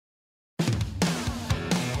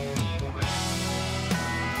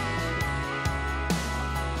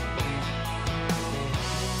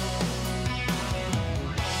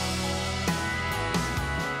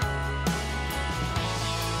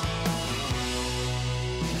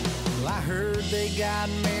heard they got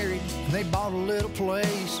married, they bought a little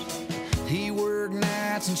place. He worked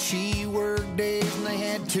nights and she worked days, and they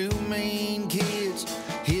had two mean kids,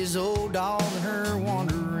 his old dog and her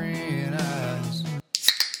wandering eyes.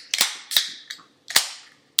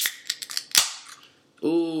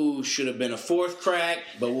 Ooh, should have been a fourth crack,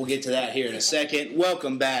 but we'll get to that here in a second.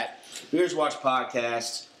 Welcome back. Beers Watch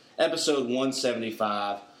Podcast, episode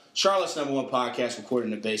 175. Charlotte's number one podcast recorded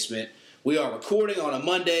in the basement. We are recording on a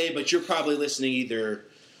Monday, but you're probably listening either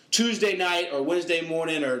Tuesday night or Wednesday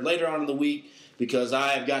morning or later on in the week because I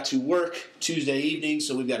have got to work Tuesday evening,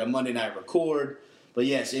 so we've got a Monday night record. But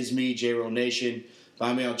yes, it's me, J-Roll Nation.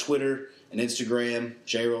 Find me on Twitter and Instagram,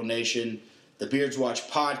 J-Roll Nation. The Beards Watch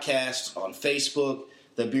Podcast on Facebook,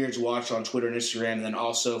 The Beards Watch on Twitter and Instagram, and then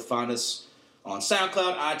also find us on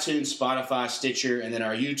SoundCloud, iTunes, Spotify, Stitcher, and then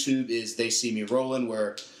our YouTube is They See Me Rolling,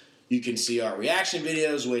 where you can see our reaction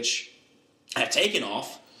videos, which have taken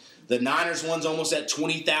off. The Niners one's almost at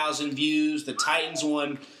 20,000 views. The Titans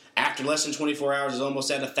one, after less than 24 hours, is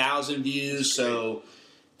almost at 1,000 views. So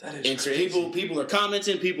that is crazy. People are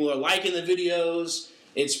commenting, people are liking the videos.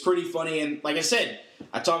 It's pretty funny. And like I said,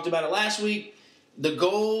 I talked about it last week. The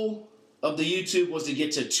goal of the YouTube was to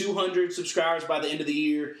get to 200 subscribers by the end of the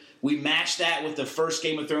year. We matched that with the first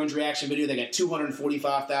Game of Thrones reaction video. They got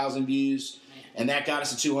 245,000 views, and that got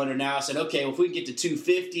us to 200. Now I said, okay, well, if we can get to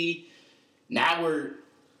 250, now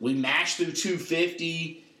we matched through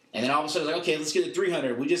 250, and then all of a sudden, it's like, okay, let's get to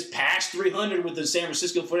 300. We just passed 300 with the San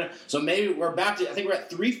Francisco 49ers. So maybe we're about to, I think we're at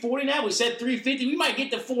 340 now. We said 350. We might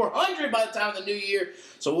get to 400 by the time of the new year.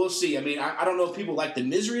 So we'll see. I mean, I don't know if people like the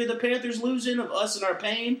misery of the Panthers losing, of us and our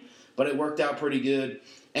pain, but it worked out pretty good.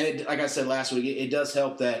 And it, like I said last week, it does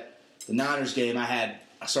help that the Niners game, I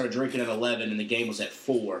started drinking at 11, and the game was at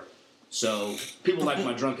 4. So people like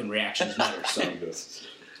my drunken reactions better. So.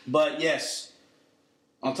 But, yes,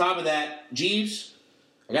 on top of that, Jeebs,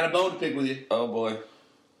 I got a bone to pick with you. Oh, boy.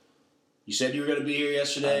 You said you were going to be here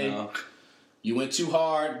yesterday. I know. You went too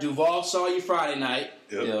hard. Duvall saw you Friday night.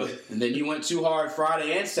 Yep. And then you went too hard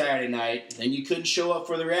Friday and Saturday night. And you couldn't show up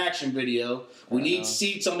for the reaction video. We need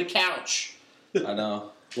seats on the couch. I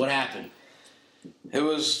know. What happened?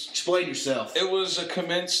 Explain yourself. It was a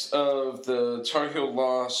commenced of the Tar Heel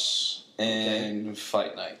loss and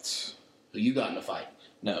fight night. You got in a fight?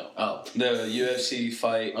 No. Oh. The UFC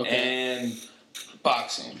fight and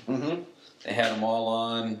boxing. Mm-hmm. They had them all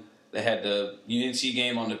on. They had the UNC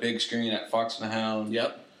game on the big screen at Fox and the Hound.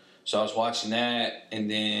 Yep. So I was watching that, and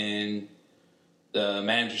then the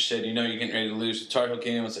manager said, you're getting ready to lose the Tar Heel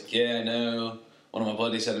game. I was like, yeah, I know. One of my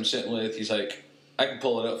buddies that I'm sitting with, he's like, I can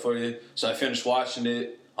pull it up for you. So I finished watching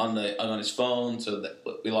it on his phone, so that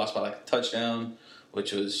we lost by like a touchdown,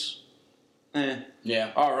 which was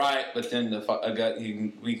yeah, all right. But then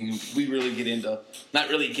we really get into, not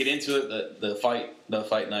really get into it, but the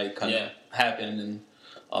fight night kind of happened and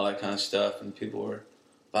all that kind of stuff, and people were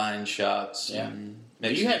buying shots. Yeah,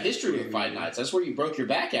 and you have history with fight nights. That's where you broke your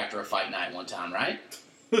back after a fight night one time, right?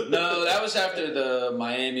 No, that was after the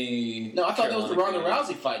Miami. No, I thought that was the Ronda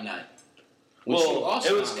Rousey fight night.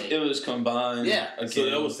 It was combined. Yeah, again. So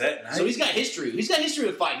that was that night. So he's got history. He's got history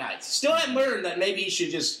with fight nights. Still haven't learned that maybe he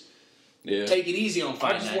should just take it easy on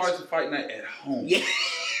fight nights. I just watched the fight night at home. Yeah,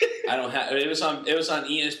 I don't have. It was on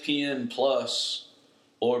ESPN Plus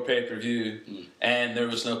or pay per view, and there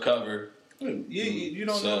was no cover. You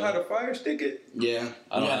don't know how to fire stick it? Yeah,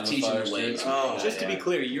 I don't have teach fire him ways. Just to be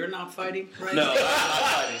clear, you're not fighting, right? No, I'm not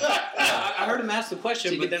fighting. I heard him ask the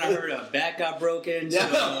question, but then I heard a back got broken. So,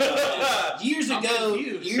 years ago,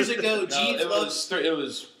 Jeebs it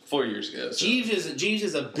was 4 years ago. So. Jeebs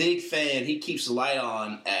is a big fan. He keeps the light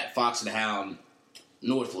on at Fox and the Hound,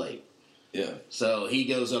 North Lake. Yeah. So he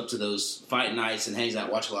goes up to those fight nights and hangs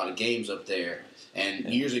out, watch a lot of games up there.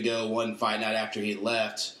 And years ago, one fight night after he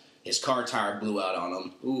left, his car tire blew out on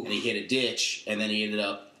him, and he hit a ditch, and then he ended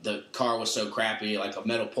up, the car was so crappy, like a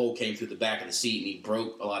metal pole came through the back of the seat, and he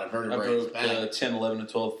broke a lot of vertebrae. I broke 10, 11, and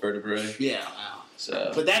 12 vertebrae. Yeah. wow.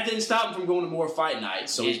 So. But that didn't stop him from going to more fight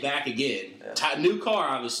nights, so he's back again. Yeah. New car,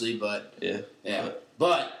 obviously, but... Yeah.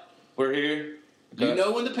 But... We're here. Okay. You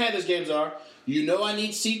know when the Panthers games are. You know I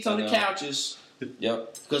need seats on the couches.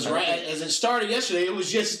 Yep. Because as it started yesterday, it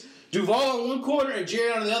was just Duvall on one corner and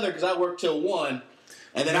Jerry on the other because I worked till 1.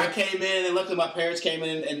 And then I came in, and luckily my parents came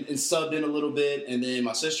in and subbed in a little bit, and then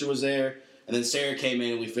my sister was there, and then Sarah came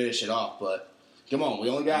in, and we finished it off. But, come on, we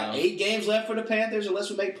only got 8 games left for the Panthers. Unless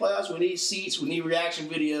we make playoffs, we need seats, we need reaction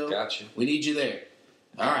video. Gotcha. We need you there.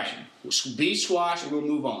 All right. Be squash, and we'll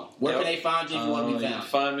move on. Where can they find you if you want to be found? You can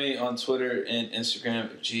find me on Twitter and Instagram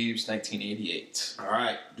at Jeebs1988. All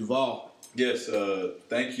right, Duvall. Yes,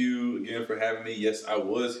 thank you again for having me. Yes, I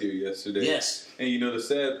was here yesterday. Yes. And you know, the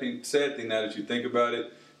sad thing now that you think about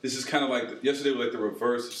it, this is kind of like, yesterday was like the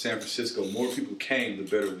reverse of San Francisco. More people came, the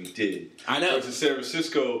better we did. I know. Versus San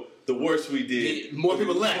Francisco, the worse we did. More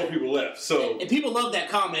people left. More people left. So, and people love that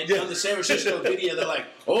comment on the San Francisco video. They're like,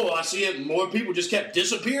 "Oh, I see it. More people just kept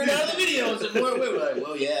disappearing out of the videos." And more, we're like,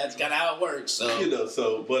 "Well, yeah, it's kind of how it works."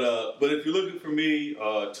 So but if you're looking for me,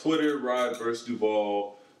 Twitter, Rod vs.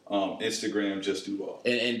 Duvall, Instagram, just Duvall.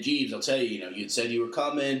 And Jeebs, I'll tell you, you said you were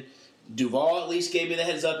coming. Duvall at least gave me the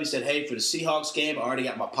heads up. He said, "Hey, for the Seahawks game, I already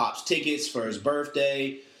got my pop's tickets for his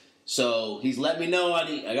birthday." So he's let me know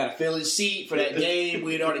I got to fill his seat for that game.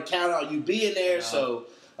 We had already counted on you being there. So,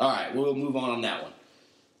 all right, we'll move on that one.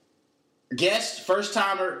 Guest, first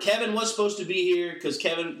timer. Kevin was supposed to be here because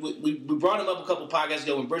Kevin, we brought him up a couple podcasts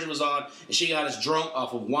ago when Bridget was on, and she got us drunk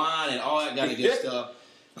off of wine and all that kind of good stuff.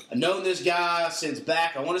 I've known this guy since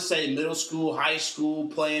back, I want to say middle school, high school,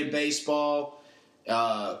 playing baseball.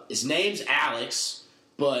 His name's Alex,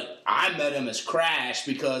 but I met him as Crash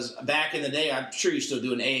because back in the day, I'm sure you still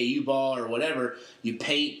do an AAU ball or whatever, you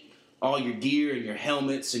paint all your gear and your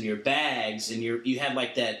helmets and your bags, and you had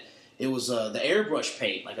like that, it was the airbrush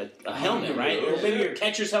paint, like a helmet, right? Or maybe your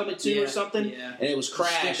catcher's helmet too or something, and it was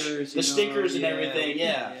Crash. The stickers and everything,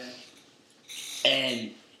 yeah.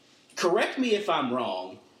 And correct me if I'm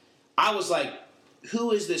wrong, I was like,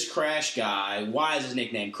 who is this Crash guy? Why is his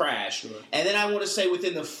nickname Crash? Sure. And then I want to say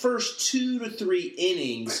within the first 2 to 3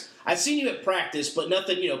 innings, I've seen you at practice, but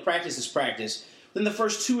nothing, practice is practice. Within the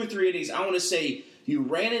first 2 or 3 innings, I want to say you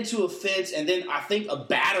ran into a fence, and then I think a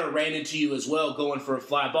batter ran into you as well going for a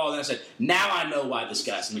fly ball. And then I said, now I know why this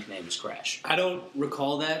guy's nickname is Crash. I don't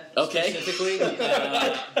recall that specifically,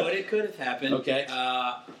 but it could have happened. Okay.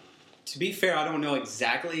 To be fair, I don't know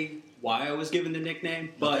exactly why I was given the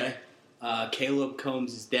nickname, but Caleb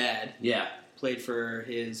Combs' dad played for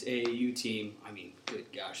his AAU team. I mean, good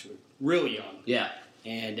gosh, real young. Yeah.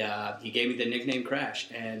 And he gave me the nickname Crash.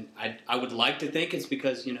 And I would like to think it's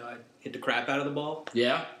because, I hit the crap out of the ball.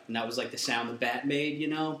 Yeah. And that was like the sound the bat made,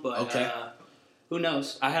 But who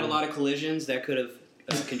knows? I had a lot of collisions that could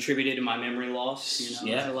have contributed to my memory loss. I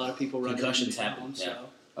had a lot of people running. Concussions happen. So.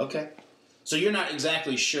 Okay. So you're not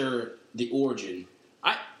exactly sure the origin.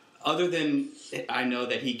 Other than I know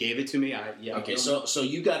that he gave it to me. Okay, so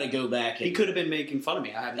you got to go back. He could have been making fun of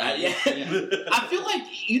me. I have no idea. I feel like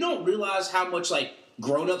you don't realize how much like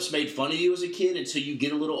grown-ups made fun of you as a kid until you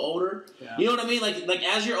get a little older. Yeah. You know what I mean? Like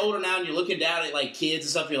as you're older now and you're looking down at like kids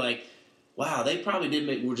and stuff, you're like, wow, they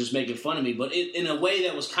probably were just making fun of me, but in a way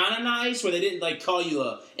that was kind of nice, where they didn't like call you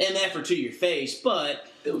a MF or to your face, but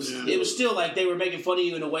it was still like they were making fun of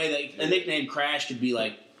you in a way that a nickname Crash could be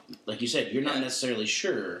like you said, you're not necessarily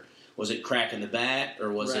sure. Was it crack in the bat,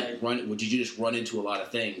 or was it run? Did you just run into a lot of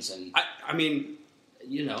things? And I mean,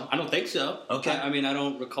 I don't think so. Okay. I mean, I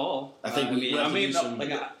don't recall. I think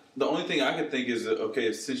the only thing I could think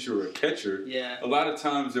is since you were a catcher, a lot of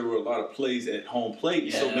times there were a lot of plays at home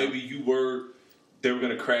plate, so maybe they were going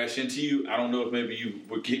to crash into you. I don't know if maybe you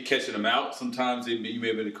were catching them out. Sometimes you may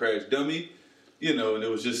have been a crash dummy, and it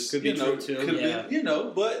was just could be true too. Could have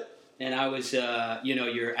been, but and I was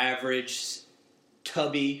your average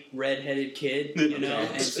tubby redheaded kid,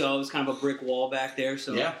 and so it was kind of a brick wall back there.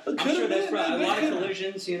 So I'm sure that's probably a lot of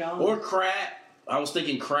collisions, or crack. I was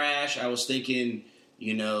thinking Crash. I was thinking,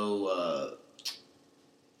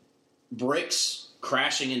 bricks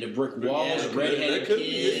crashing into brick walls. Redheaded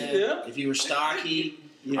kid. If you were stocky.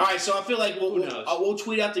 All right, so I feel like we'll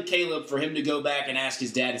tweet out to Caleb for him to go back and ask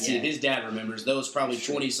his dad to see if his dad remembers those probably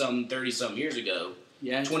 20-something, 30-something years ago.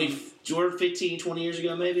 Yeah, 15, 20 years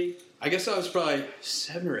ago, maybe. I guess I was probably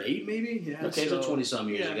 7 or 8, maybe. Yeah. Okay, so 20-some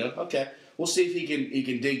years ago. Okay, we'll see if he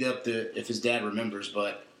can dig up if his dad remembers.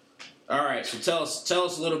 But all right, so tell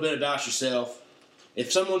us a little bit about yourself.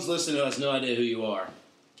 If someone's listening who has no idea who you are,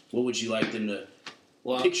 what would you like them to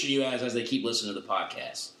picture you as they keep listening to the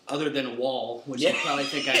podcast? Other than a wall, which you probably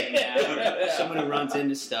think I am now, someone who runs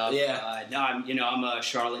into stuff. Yeah. No, I'm a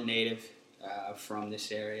Charlotte native from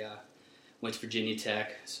this area. Went to Virginia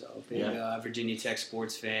Tech, so big Virginia Tech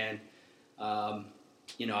sports fan.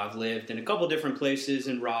 I've lived in a couple different places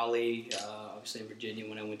in Raleigh, obviously in Virginia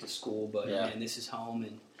when I went to school, but man, this is home,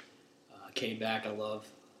 and came back. I love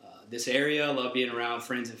this area. I love being around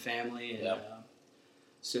friends and family, and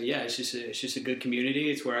so it's just a good community.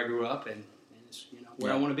 It's where I grew up, and it's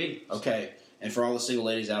where I want to be. Okay, and for all the single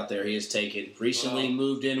ladies out there, he has recently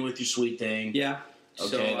moved in with your sweet thing. Yeah.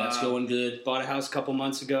 Okay, that's going good. Bought a house a couple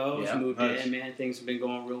months ago. Yeah. Moved in, man. Things have been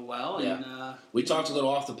going real well. Yeah. And, we talked a little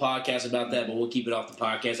off the podcast about that, but we'll keep it off the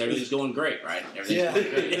podcast. Everything's going great, right? Everything's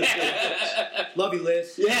going great. Love you,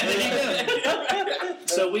 Liz. Yeah, there you go.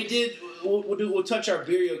 So we did. We'll touch our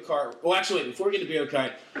Beerio card. Well, actually, wait, before we get to Beerio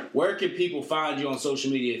card, where can people find you on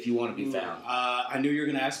social media if you want to be found? I knew you were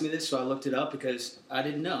going to ask me this, so I looked it up because I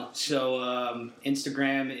didn't know. So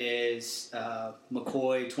Instagram is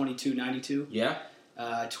McCoy2292. Yeah.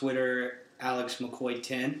 Twitter, Alex McCoy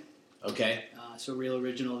 10. Okay. So real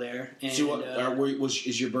original there. And, so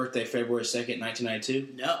is your birthday February 2nd,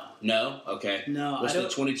 1992? No. No? Okay. No. What's the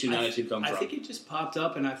 2292 come from? I think it just popped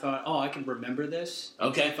up, and I thought, I can remember this.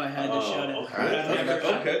 Okay. If I had to shout it.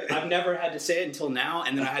 Okay. I've never had to say it until now,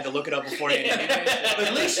 and then I had to look it up before anyway.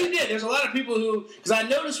 At least you did. There's a lot of people who... Because I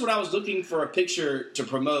noticed when I was looking for a picture to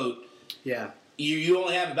promote... Yeah. You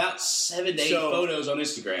only have about 7 to 8 photos on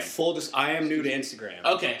Instagram. I am new to Instagram.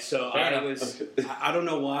 Okay. So I don't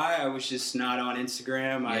know why. I was just not on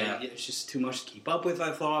Instagram. It's just too much to keep up with,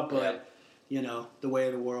 I thought. But, the way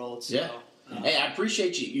of the world. So, hey, I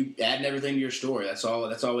appreciate you adding everything to your story. That's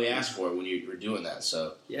all we asked for when you were doing that.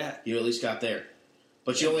 So yeah, you at least got there.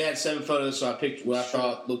 But you only had 7 photos, so I picked what I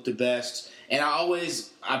thought looked the best. And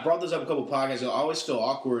I brought this up a couple podcasts ago. I always feel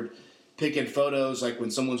awkward picking photos like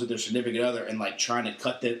when someone's with their significant other and like trying to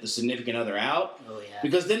cut the significant other out. Oh yeah.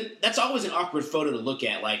 Because then that's always an awkward photo to look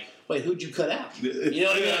at. Like, wait, who'd you cut out? You know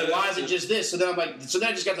what I mean? Like, why is it just this? So then I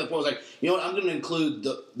just got to the point. I was like, you know what? I'm going to include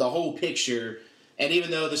the whole picture. And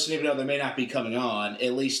even though the significant other may not be coming on,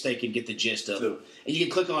 at least they can get the gist of it. And you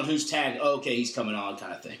can click on who's tagged. Oh, okay, he's coming on,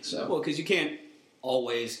 kind of thing. So because you can't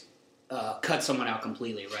always cut someone out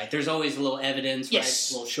completely, right? There's always a little evidence, right?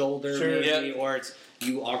 A little shoulder, maybe, or it's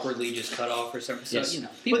you awkwardly just cut off or something. So, yes.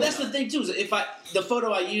 But that's the thing too. Is the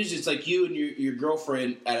photo I use, it's like you and your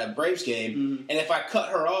girlfriend at a Braves game, and if I cut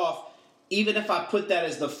her off, even if I put that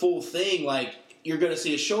as the full thing, like you're going to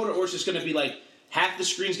see a shoulder, or it's just going to be like half the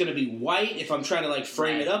screen's going to be white. If I'm trying to like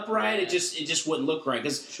frame it up right, it just wouldn't look right.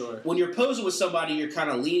 Because when you're posing with somebody, you're kind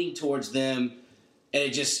of leaning towards them,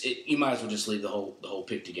 and you might as well just leave the whole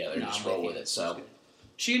pic together and just roll with it. So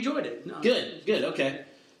she enjoyed it. No, good. Okay.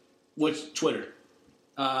 What's Twitter?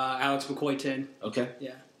 Alex McCoy 10. Okay.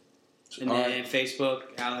 Yeah. And then Facebook,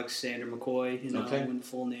 Alexander McCoy. Went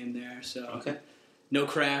full name there. So okay. No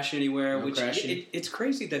crash anywhere. It's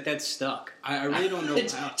crazy that stuck. I really don't know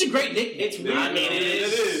how. It's a great nickname. It's weird. I mean, it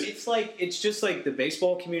is. It's just like the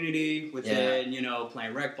baseball community within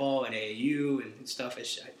playing rec ball and AAU and stuff.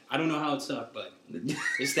 I don't know how it stuck, but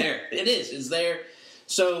it's there. It is. It's there.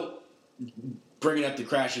 So. Bringing up the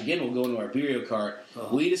crash again, we'll go into our Beerio cart.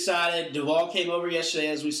 We decided, Duvall came over yesterday,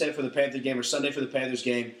 as we said, for the Panther game, or Sunday for the Panthers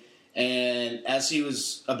game, and as he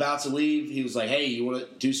was about to leave, he was like, hey, you want to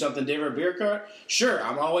do something different, Beer cart? Sure,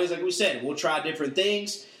 I'm always, like we said, we'll try different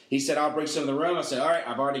things. He said, I'll bring some of the rum. I said, all right,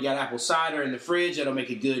 I've already got apple cider in the fridge. That'll make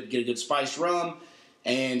get a good spiced rum.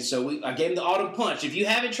 And so I gave him the Autumn Punch. If you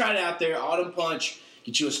haven't tried it out there, Autumn Punch,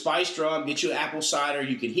 get you a spiced rum, get you an apple cider.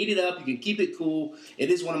 You can heat it up. You can keep it cool. It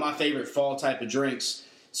is one of my favorite fall type of drinks.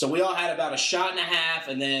 So we all had about a shot and a half,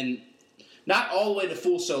 and then not all the way to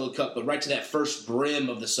full solo cup, but right to that first brim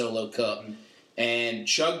of the solo cup, and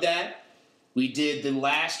chugged that. We did the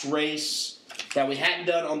last race that we hadn't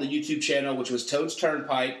done on the YouTube channel, which was Toad's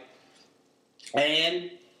Turnpike, and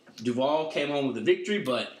Duvall came home with the victory,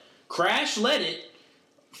 but Crash led it.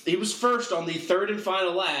 He was first on the third and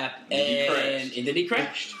final lap, and then he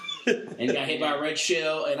crashed. And got hit by a red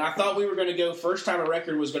shell. And I thought we were going to go, first time a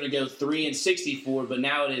record was going to go 3-64, but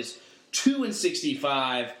now it is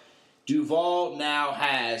 2-65. Duvall now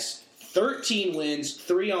has 13 wins,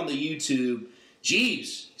 3 on the YouTube.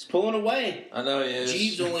 Jeebs, he's pulling away. I know he is.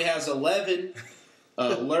 Jeebs only has 11.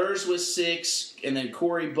 Lurs with 6, and then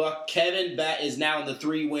Corey Buck. Kevin is now in the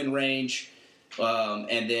 3-win range.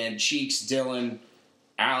 And then Cheeks, Dylan,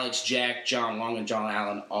 Alex, Jack, John Long, and John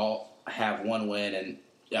Allen all have 1 win, and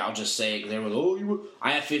I'll just say it. They were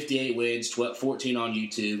I have 58 wins, 14 on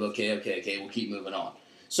YouTube. Okay, we'll keep moving on.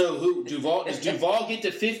 So does Duvall get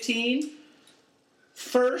to 15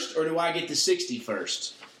 first, or do I get to 60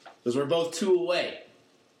 first? Because we're both 2 away.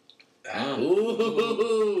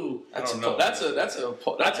 Ooh, that's a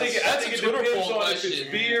I think it Twitter depends poll on if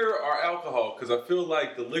it's beer or alcohol, because I feel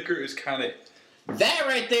like the liquor is kind of that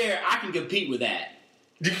right there. I can compete with that.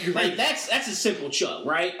 Like that's a simple chug,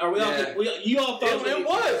 right? Are we all? You all thought it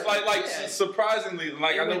was like surprisingly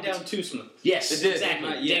like it I know went down too smooth. Yes, it did.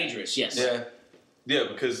 Exactly. Dangerous. Yes. Yeah.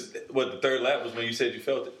 Because the third lap was when you said you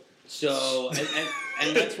felt it. So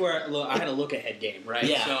and that's where I had a look ahead game, right?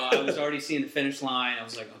 Yeah. So I was already seeing the finish line. I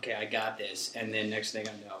was like, okay, I got this. And then next thing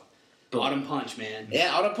I know, Autumn Punch, man.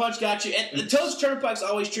 Yeah, Autumn Punch got you. And the Tulsa Turnpike's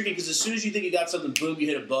always tricky because as soon as you think you got something, boom, you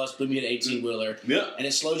hit a bus, boom, you hit an 18-wheeler. Yeah. And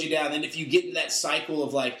it slows you down. Then if you get in that cycle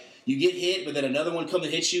of like, you get hit, but then another one comes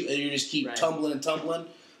and hits you, and you just keep tumbling and tumbling.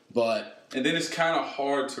 And then it's kind of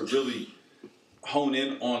hard to really hone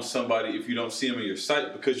in on somebody if you don't see them in your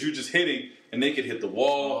sight because you're just hitting. And they could hit the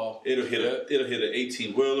wall. It'll hit an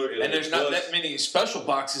 18-wheeler. And there's not that many special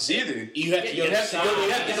boxes either. You have to go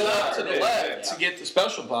out to the left to get the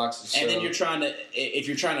special boxes. And then if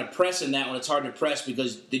you're trying to press in that one, it's hard to press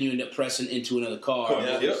because then you end up pressing into another car. And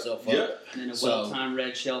then a well-timed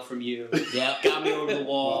red shell from you. Got me over the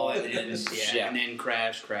wall, and then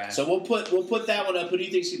crash. So we'll put that one up. Who do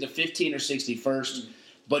you think's the 15 or 61st?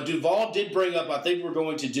 But Duvall did bring up. I think we're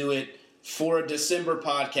going to do it for a December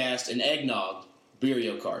podcast, an eggnog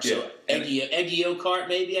beer cart. So Eggy-O cart,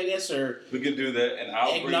 maybe, I guess, or we can do that. And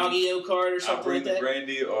I'll Eggnog-O cart or something I'll bring like that. The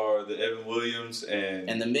brandy or the Evan Williams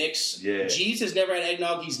and the mix. Yeah. Jeebs has never had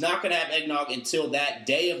eggnog. He's not going to have eggnog until that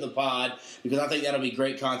day of the pod because I think that'll be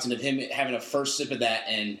great content of him having a first sip of that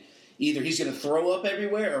and either he's going to throw up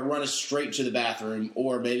everywhere or run us straight to the bathroom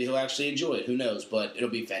or maybe he'll actually enjoy it. Who knows? But it'll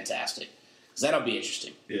be fantastic. Because that'll be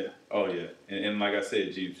interesting. Yeah. Oh, yeah. And like I said,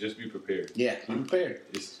 Jeebs, just be prepared. Yeah, be prepared.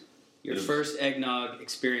 Your first eggnog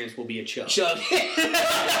experience will be a chug.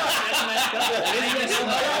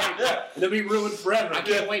 It'll be ruined forever. I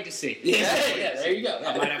can't wait to see. Yeah, there you go.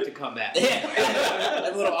 I might have to come back. Yeah.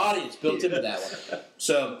 Have a little audience built into that one.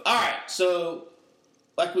 So, all right. So,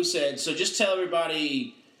 like we said, so just tell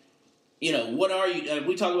everybody, what are you,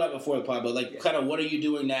 we talked about it before the pod, but kind of what are you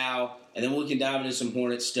doing now? And then we can dive into some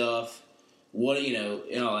Hornet stuff. What,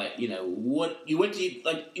 what you went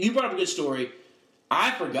to, you brought up a good story.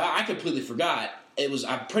 I completely forgot.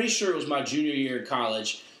 I'm pretty sure it was my junior year in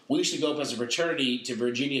college. We used to go up as a fraternity to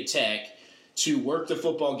Virginia Tech to work the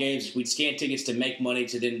football games. We'd scan tickets to make money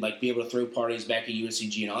to then, be able to throw parties back at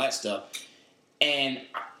UNCG and all that stuff. And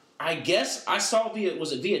I guess I saw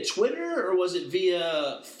was it via Twitter or was it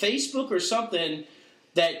via Facebook or something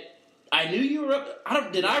that I knew you were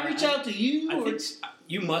up. Did I reach out to you? I think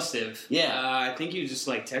you must have. Yeah. I think you just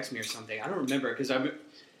text me or something. I don't remember because I don't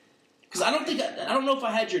know if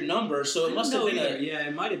I had your number, so it must have been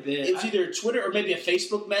it might have been. It was either Twitter or maybe a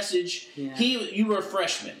Facebook message. Yeah. You were a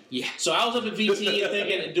freshman. Yeah. So I was up at VT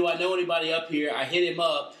thinking, do I know anybody up here? I hit him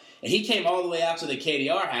up. And he came all the way out to the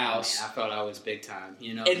KDR house. I thought I was big time,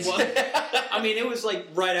 And what? it was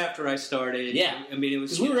right after I started. Yeah. It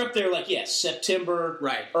was... Because we were up there September,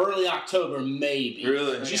 early October, maybe.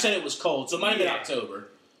 Really? But you said it was cold, so it might have been October.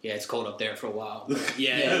 Yeah, it's cold up there for a while.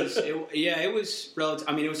 It was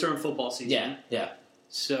relative. It was during football season. Yeah.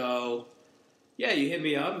 So, you hit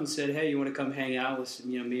me up and said, hey, you want to come hang out with,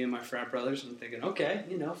 me and my frat brothers? And I'm thinking, okay,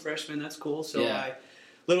 freshman, that's cool. So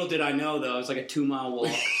little did I know, though, it was a 2-mile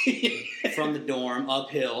walk from the dorm,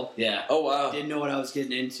 uphill. Yeah. Oh, wow. Didn't know what I was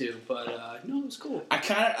getting into, but, no, it was cool. I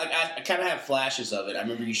kind of have flashes of it. I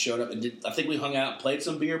remember you showed up and I think we hung out and played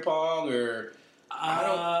some beer pong, or...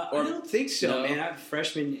 I don't think so, man.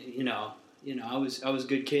 Freshman, I was a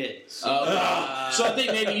good kid. So, so I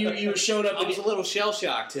think maybe you showed up. I was a little shell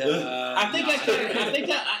shocked. I think I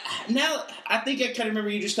kind of remember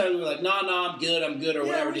you just kind of were like, no, I'm good, or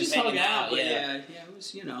whatever. Just hanging out. It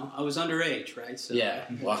was, I was underage, right? So,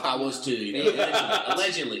 well, I was too.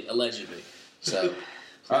 Allegedly. So,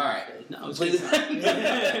 all right. No, it was good.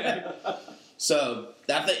 So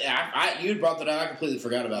I think you brought that up. I completely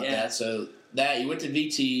forgot about that. So you went to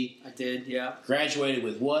VT. I did. Yeah. Graduated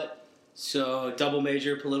with what? So double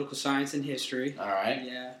major, political science and history. All right.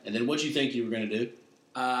 Yeah. And then what'd you think you were going to do?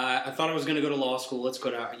 I thought I was going to go to law school. Let's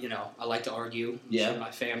go to, I like to argue. Yeah. So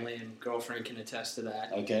my family and girlfriend can attest to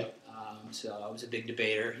that. Okay. So I was a big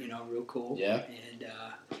debater, real cool. Yeah. And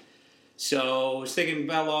so I was thinking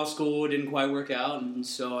about law school. It didn't quite work out. And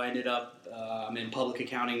so I ended up, I'm in public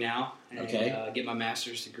accounting now. And, get my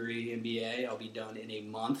master's degree, MBA. I'll be done in a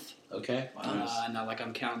month. Okay. Wow. Not like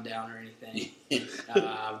I'm counting down or anything.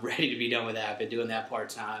 Ready to be done with that. Been doing that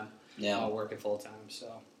part-time. Yeah. Working full-time,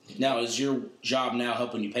 so. Now, is your job now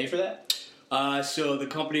helping you pay for that? So the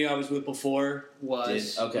company I was with before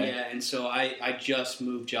was... Okay. Yeah, and so I just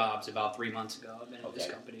moved jobs about 3 months ago. I've been at this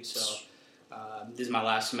company, so... this is my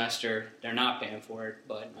last semester. They're not paying for it,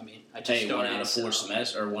 but I just started. 1 out of 4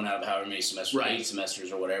 semesters, or 1 out of however many semesters, 8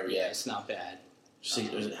 semesters or whatever. Yeah, it's not bad.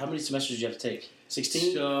 How many semesters do you have to take?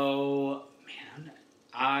 16. So, man,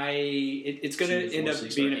 it's going to end up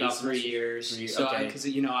being about 3 years. So, because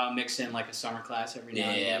I'll mix in a summer class every now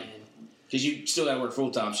and then. Because you still got to work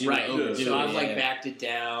full time, so you So I've backed it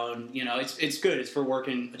down. It's good. It's for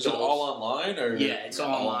working. Is it all online or? Yeah, it's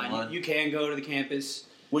all online. You can go to the campus.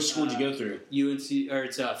 Which school did you go through? UNC, or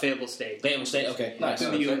it's Fayetteville State. Fayetteville State, okay. Nice.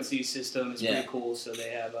 The UNC system is pretty cool, so they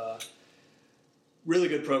have a really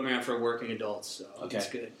good program for working adults, so it's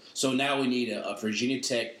good. So now we need a Virginia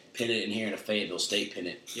Tech pennant in here and a Fayetteville State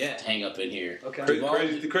pennant to hang up in here. Okay.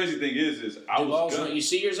 The crazy thing is I was gonna, you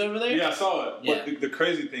see yours over there? Yeah, I saw it. Yeah. But the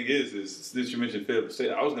crazy thing is since you mentioned Fayetteville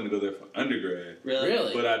State, I was going to go there for undergrad.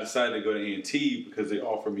 Really? But I decided to go to A&T because they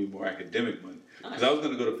offered me more academic money. Because I was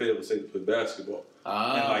going to go to Fayetteville State to play basketball.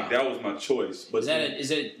 And that was my choice. But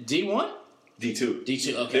is it D1? D2.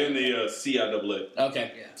 D2, okay. They're in the CIAA.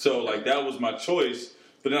 Okay. Yeah. So that was my choice.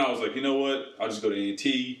 But then I was like, you know what? I'll just go to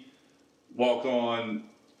A&T, walk on.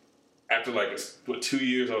 After 2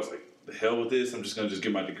 years, I was like, the hell with this. I'm just going to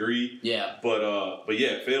get my degree. Yeah. But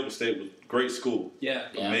Fayetteville State was a great school. Yeah.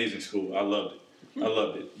 Amazing school. I loved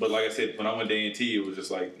it. But like I said, when I went to A&T, it was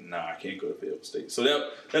just like, nah, I can't go to Fayetteville State. So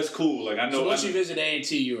that's cool. I know. So once you visit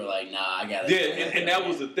A&T, you were like, nah, I got it. Yeah, and that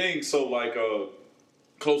was the thing. So a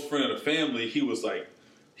close friend of the family, he was like,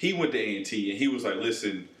 he went to A&T, and he was like,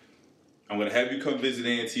 listen, I'm going to have you come visit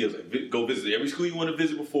A&T. I was like, go visit every school you want to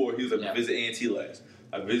visit before. He was like, visit A&T last.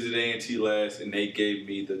 I visited A&T last, and they gave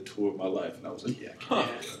me the tour of my life. And I was like, I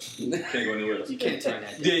can't go anywhere else. You can't turn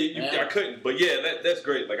that down. I couldn't. But, that's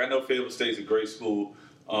great. I know Fayetteville State's a great school,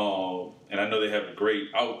 and I know they have a great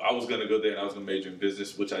 – I was going to go there, and I was going to major in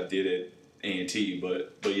business, which I did at A&T.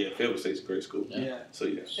 But Fayetteville State's a great school. Yeah. So,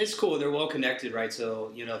 yeah. It's cool. They're well connected, right?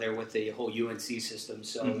 So, they're with the whole UNC system.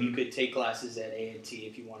 So, you could take classes at A&T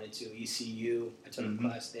if you wanted to. ECU, I took a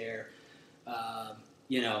class there.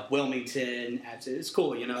 Wilmington, it's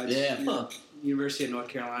cool. University of North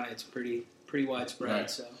Carolina, it's pretty widespread.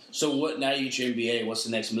 Right. So what? Now you get your MBA. What's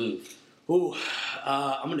the next move? Ooh,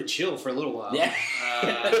 I'm gonna chill for a little while. Yeah.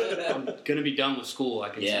 I'm gonna be done with school. I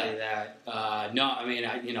can tell you that.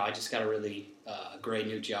 I just got a really great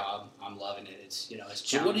new job. I'm loving it. It's it's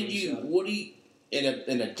challenging. So what do you in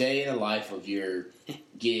a day in the life of your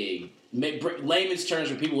gig? Layman's terms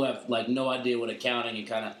for people who have no idea what accounting and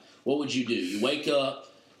kind of. What would you do? You wake up,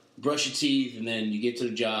 brush your teeth, and then you get to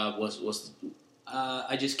the job. What's the...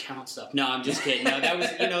 I just count stuff. No, I'm just kidding. No, that was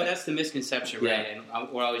that's the misconception, right?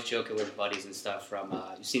 And we're always joking with buddies and stuff from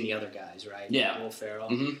you've seen The Other Guys, right? Yeah. Will Ferrell.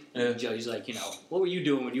 Mm-hmm. Yeah. Joey's like, what were you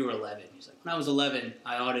doing when you were 11? He's like, when I was 11,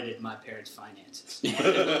 I audited my parents' finances. And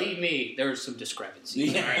believe me, there was some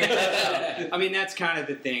discrepancies. Yeah. So, that's kind of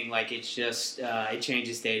the thing. It's just it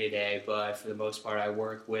changes day to day, but for the most part, I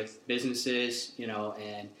work with businesses,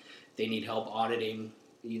 and they need help auditing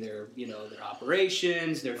either, their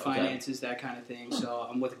operations, their finances, that kind of thing. So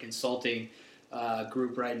I'm with a consulting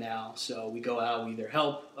group right now. So we go out, we either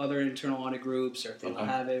help other internal audit groups, or if they don't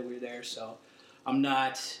have it, we're there. So I'm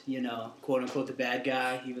not, quote unquote, the bad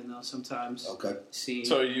guy, even though sometimes.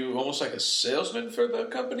 So are you almost like a salesman for the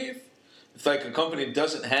company? If a company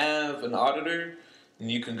doesn't have an auditor, and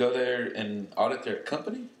you can go there and audit their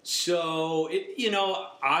company? So,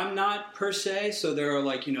 I'm not per se. So there are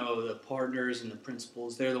the partners and the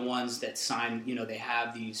principals. They're the ones that sign, they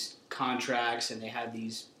have these contracts and they have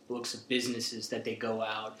these books of businesses that they go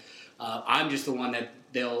out. I'm just the one that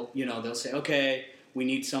they'll say, okay, we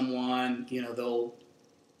need someone, they'll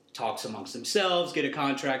talk amongst themselves, get a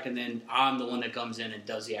contract, and then I'm the one that comes in and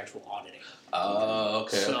does the actual auditing. Oh,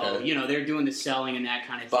 okay. So, they're doing the selling and that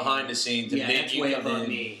kind of thing. Behind the scenes. Yeah, that's way above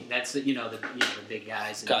me. That's, the big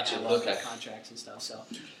guys and gotcha. Have all the contracts and stuff. So,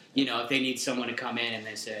 if they need someone to come in and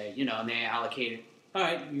they say, and they allocate it, all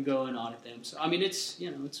right, you go and audit them. So,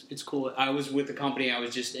 it's cool. I was with the company. I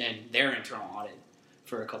was just in their internal audit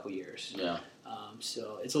for a couple years. Yeah.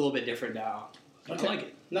 So, it's a little bit different now. I like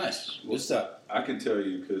it. Nice. Good stuff. I can tell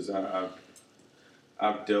you because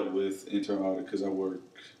I've dealt with internal audit because I work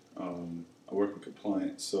in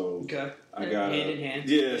compliance, so I got hand in hand.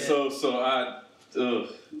 Yeah, so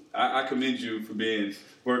I commend you for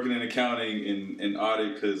working in accounting and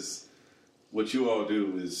audit because what you all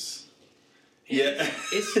do is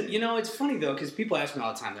it's funny though because people ask me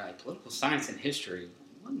all the time, they're like, political science and history.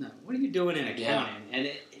 What are you doing in accounting? And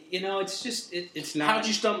it's just it's not. How'd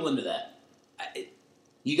you stumble into that?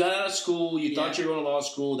 You got out of school. You thought you were going to law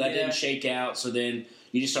school. That didn't shake out. So then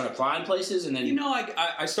you just started applying places, and then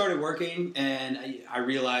I started working, and I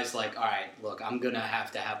realized all right, look, I'm gonna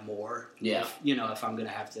have to have more. Yeah. If I'm gonna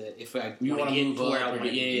have to, if I want to get to where I want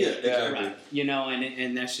to get. Exactly. Right.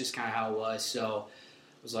 And that's just kind of how it was. So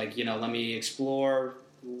I was like, let me explore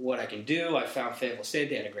what I can do. I found Fayetteville State.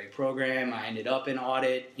 They had a great program. I ended up in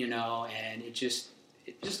audit. And it just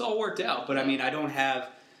all worked out. But I don't have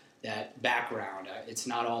that background. It's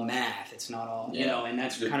not all math. It's not all, and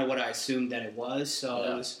that's kind of what I assumed that it was. So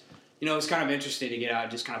it was, it was kind of interesting to get out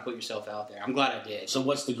and just kind of put yourself out there. I'm glad I did. So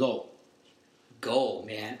what's the goal? Goal,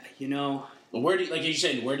 man. Where do you, like you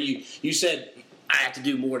said? Where do you said I have to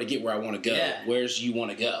do more to get where I want to go. Yeah. Where's you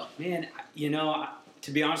want to go? Man,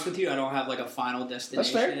 to be honest with you, I don't have like a final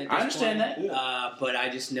destination. That's fair. At this I understand point. that. But I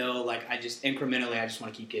just know, like, incrementally, I just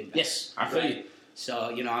want to keep getting better. Yes, I feel you. So,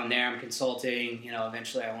 I'm there, I'm consulting.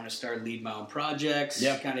 Eventually I want to start lead my own projects.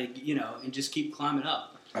 Yeah. Kind of, and just keep climbing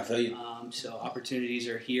up. I feel you. So opportunities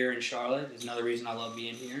are here in Charlotte. There's another reason I love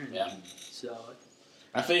being here. So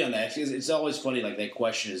I feel you on that. It's always funny, like, that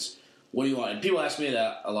question is, what do you want? And people ask me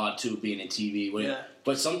that a lot, too, being in TV.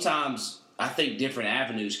 But sometimes I think different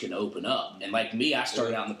avenues can open up. And like me, I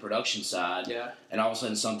started out on the production side. And all of a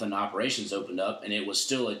sudden something in operations opened up. And it was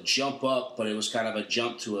still a jump up, but it was kind of a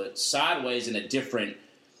jump to a sideways in a different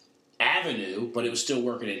avenue. But it was still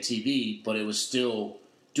working in TV. But it was still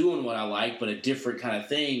doing what I like, but a different kind of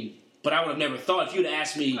thing. But I would have never thought, if you'd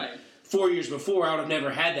asked me 4 years before, I would have never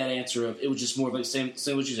had that answer of, it was just more of like same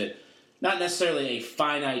what you said. Not necessarily a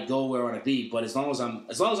finite goal where I want to be, but as long as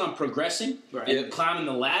I'm progressing and climbing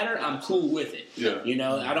the ladder, I'm cool with it.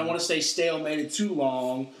 I don't want to stay stalemated too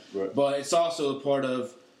long, but it's also a part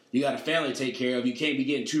of, you got a family to take care of. You can't be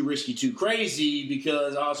getting too risky, too crazy,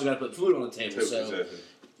 because I also got to put food on the table.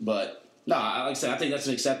 But no, like I said, I think that's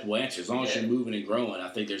an acceptable answer. As long as you're moving and growing, I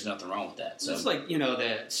think there's nothing wrong with that. So it's like,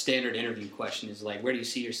 the standard interview question is like, where do you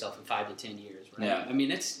see yourself in 5 to 10 years? Right? Yeah. I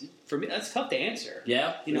mean, for me, that's tough to answer.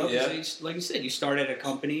 Yeah. Because like you said, you start at a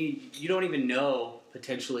company, you don't even know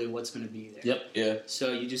potentially what's going to be there. Yep. Yeah.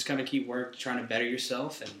 So you just kind of keep trying to better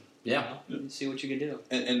yourself and see what you can do.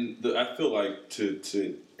 And I feel like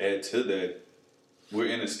to add to that, we're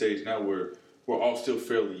in a stage now where we're all still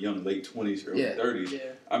fairly young, late 20s, early 30s. Yeah.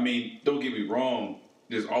 I mean, don't get me wrong,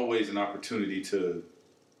 there's always an opportunity to,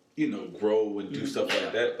 grow and do stuff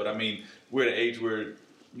like that. But I mean, we're at an age where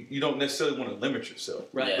you don't necessarily want to limit yourself,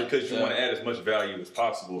 because you want to add as much value as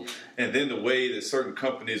possible. And then the way that certain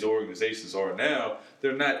companies or organizations are now,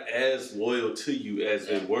 they're not as loyal to you as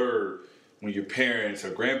they were when your parents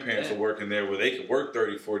or grandparents were working there, where they could work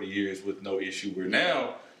 30, 40 years with no issue. Where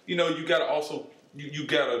now, you got to also, you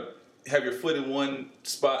got to have your foot in one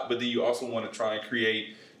spot, but then you also want to try and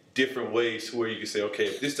create different ways to where you can say, okay,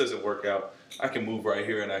 if this doesn't work out, I can move right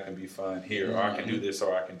here and I can be fine here, or I can do this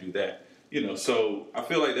or I can do that. So I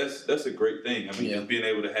feel like that's a great thing. I mean, just being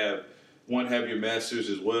able to have your master's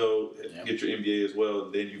as well, get your MBA as well,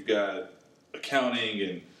 and then you've got accounting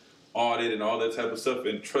and audit and all that type of stuff.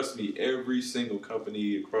 And trust me, every single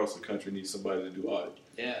company across the country needs somebody to do audit.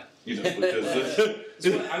 Yeah.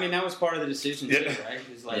 Because I mean, that was part of the decision too, right?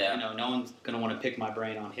 It's like, no one's going to want to pick my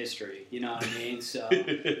brain on history. You know what I mean? So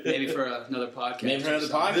maybe for another podcast.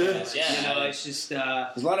 It's just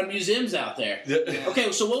there's a lot of museums out there.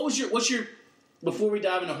 Okay, so what's your before we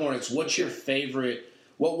dive into Hornets, what was your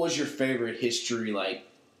favorite history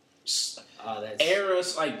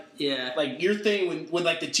eras, like your thing when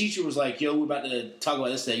like the teacher was like, "Yo, we're about to talk about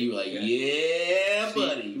this today." You were like, "Yeah,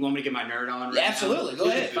 buddy." You want me to get my nerd on? Right absolutely. Now? Go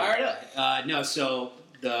ahead, fire it up. No, so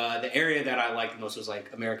the area that I liked the most was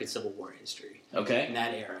like American Civil War history. Okay. In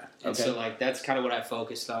that era, and so like that's kind of what I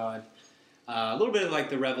focused on. A little bit of like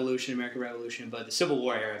the Revolution, American Revolution, but the Civil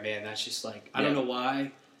War era, man, that's just like I don't know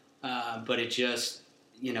why, but it just.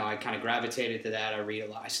 I kind of gravitated to that. I read a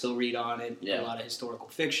lot. I still read on it. A lot of historical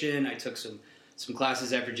fiction. I took some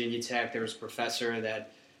classes at Virginia Tech. There was a professor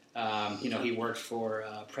that, he worked for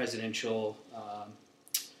presidential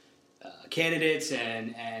candidates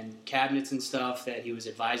and cabinets and stuff that he was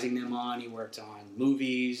advising them on. He worked on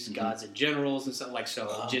movies, Gods and Generals and stuff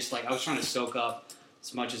just like I was trying to soak up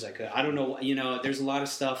as much as I could. I don't know. There's a lot of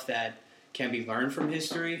stuff that can be learned from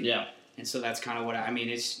history. Yeah. And so that's kind of what I mean.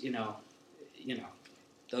 It's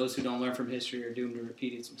those who don't learn from history are doomed to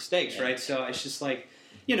repeat its mistakes, right? So it's just like,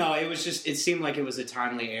 it seemed like it was a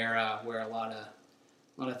timely era where a lot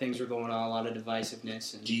of things were going on, a lot of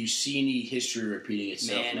divisiveness. And do you see any history repeating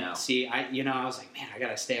itself now? See, I was like, man, I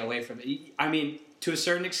got to stay away from it. I mean, to a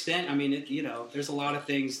certain extent, there's a lot of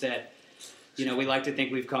things that, we like to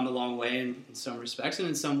think we've come a long way in some respects, and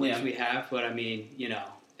in some ways we have, but I mean,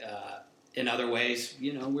 in other ways,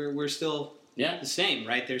 we're still the same,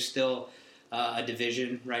 right? There's still a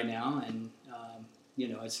division right now, and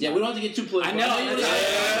it's we don't have to get too political. I know.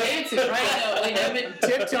 Right? I've been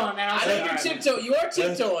tiptoeing, man. I know you're tiptoeing. You are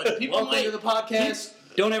tiptoeing. People welcome to the podcast.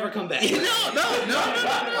 Don't ever come back. No.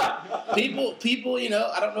 People. I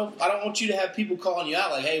don't know. I don't want you to have people calling you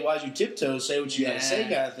out like, "Hey, why'd you tiptoe? Say what you got to say,"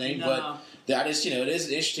 kind of thing. No. But I just, it is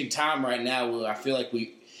an interesting time right now where I feel like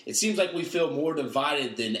it seems like we feel more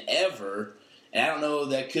divided than ever. And I don't know,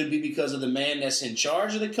 that could be because of the man that's in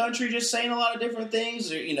charge of the country just saying a lot of different things.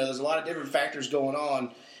 Or, there's a lot of different factors going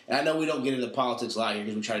on. And I know we don't get into politics a lot here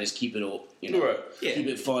because we try to just keep it, keep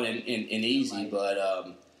it fun and easy.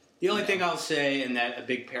 But the only thing I'll say, and that a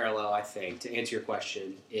big parallel, I think, to answer your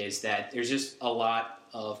question, is that there's just a lot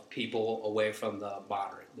of people away from the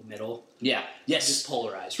moderate, the middle. Yeah. Yes. Just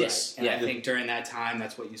polarized, right? And I think during that time,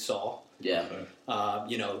 that's what you saw. Yeah.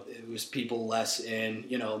 It was people less in,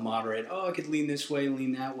 moderate, I could lean this way,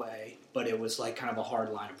 lean that way. But it was like kind of a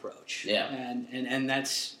hard line approach. Yeah. And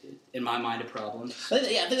that's, in my mind, a problem. I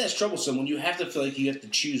think that's troublesome when you have to feel like you have to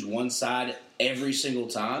choose one side every single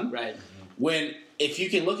time. Right. When, if you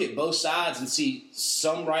can look at both sides and see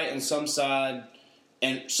some right on some side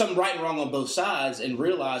and some right and wrong on both sides and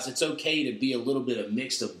realize it's okay to be a little bit of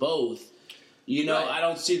mix of both, right. I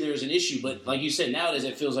don't see there's an issue. But like you said, nowadays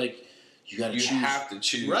it feels like you got to choose. You have to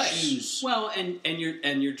choose. Right. Choose. Well, and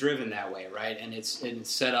you're driven that way, right? And it's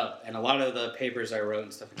set up. And a lot of the papers I wrote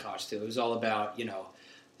and stuff in college too, it was all about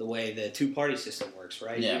the way the two-party system works,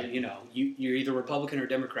 right? Yeah. You're either Republican or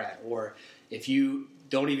Democrat, or if you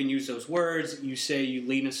don't even use those words, you say you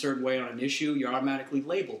lean a certain way on an issue, you're automatically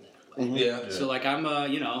labeled that way. Mm-hmm. Yeah. So like I'm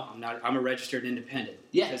a registered independent.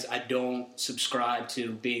 Yeah. Because I don't subscribe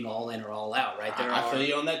to being all in or all out, right? I feel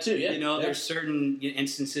you on that too, yeah. There's certain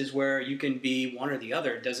instances where you can be one or the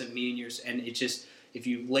other. It doesn't mean and it just, if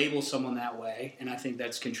you label someone that way, and I think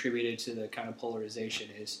that's contributed to the kind of polarization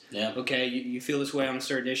is, okay, you feel this way on a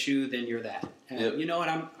certain issue, then you're that. And you know what,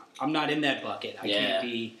 I'm not in that bucket. I can't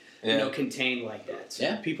be contained like that.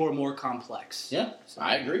 So people are more complex. Yeah, so,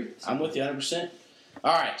 I agree. I'm with you 100%.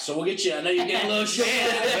 All right, so we'll get you. I know you're getting a little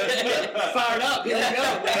fired up. Here we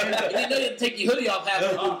go, man. You know you take your hoodie off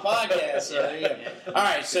halfway through the podcast. So there you go. All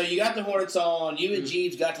right, so you got the Hornets on. You and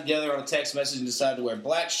Jeebs got together on a text message and decided to wear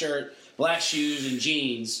black shirt, black shoes, and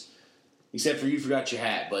jeans. Except for you forgot your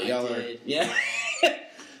hat, but y'all are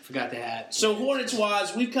Forgot the hat. So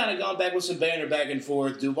Hornets-wise, we've kind of gone back with some banter back and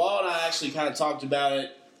forth. Duvall and I actually kind of talked about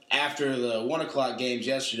it after the 1 o'clock games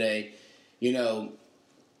yesterday.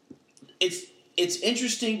 It's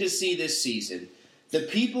interesting to see this season. The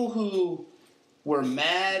people who were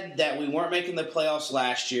mad that we weren't making the playoffs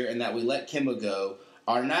last year and that we let Kemba go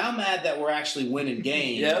are now mad that we're actually winning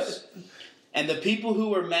games. Yep. And the people who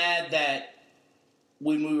were mad that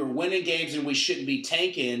when we were winning games and we shouldn't be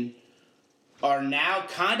tanking are now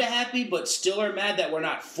kind of happy but still are mad that we're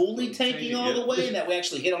not fully tanking all the way and that we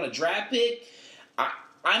actually hit on a draft pick.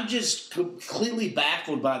 I'm just completely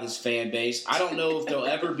baffled by this fan base. I don't know if they'll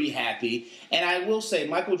ever be happy. And I will say,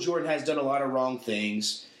 Michael Jordan has done a lot of wrong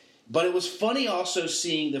things. But it was funny also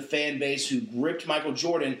seeing the fan base who ripped Michael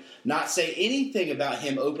Jordan not say anything about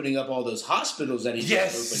him opening up all those hospitals that he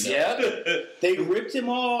just opened up. They ripped him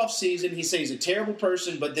all off season. He said he's a terrible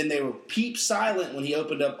person, but then they were peep silent when he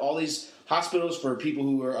opened up all these hospitals for people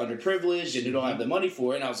who are underprivileged and who don't have the money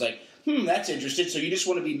for it. And I was like, that's interesting. So you just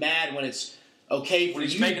want to be mad when it's okay for when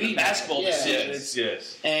he's you making to be the basketball decisions.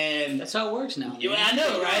 Yes. And that's how it works now. I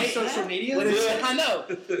know, right? Social media? I know.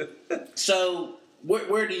 So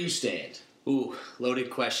where do you stand? Ooh, loaded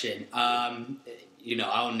question.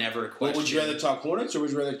 I'll never question. Would you rather talk Hornets or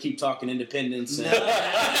would you rather keep talking Independence?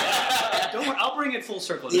 Don't worry, I'll bring it full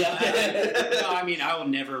circle. Yeah. I will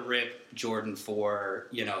never rip Jordan for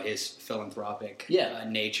his philanthropic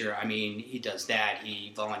nature. I mean, he does that.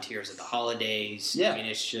 He volunteers at the holidays. Yeah. I mean,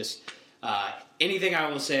 it's just anything I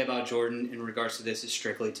will say about Jordan in regards to this is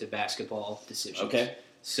strictly to basketball decisions. Okay.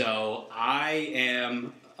 So I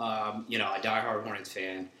am, a diehard Hornets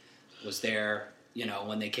fan. Was there,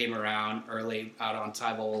 when they came around early out on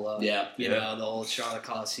Tyvola, the old Charlotte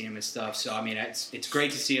Coliseum and stuff. So, I mean, it's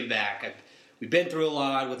great to see him back. We've been through a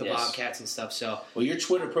lot with the Bobcats and stuff. So, well, your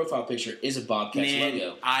Twitter profile picture is a Bobcats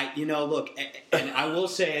logo. Look, and I will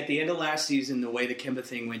say at the end of last season, the way the Kemba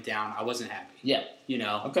thing went down, I wasn't happy. Yeah.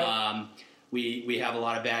 Okay. We have a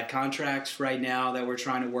lot of bad contracts right now that we're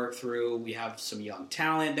trying to work through. We have some young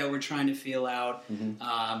talent that we're trying to feel out. Mm-hmm.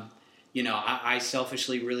 I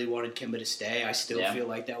selfishly really wanted Kemba to stay. I still feel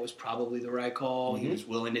like that was probably the right call. Mm-hmm. He was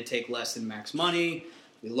willing to take less than max money.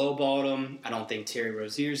 We lowballed him. I don't think Terry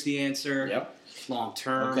Rozier's the answer long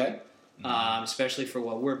term. Okay. Especially for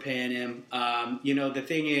what we're paying him. The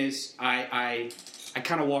thing is, I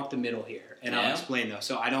kind of walk the middle here, and I'll explain though.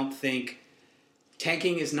 So I don't think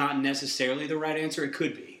tanking is not necessarily the right answer. It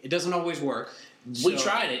could be. It doesn't always work. We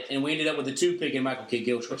tried it, and we ended up with the 2 pick and Michael Kidd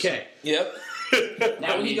Gilchrist. Okay. Yep.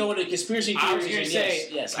 Now we can go into conspiracy theories. I was going to say,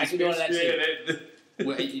 yes, I can go into that too.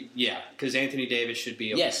 Because Anthony Davis should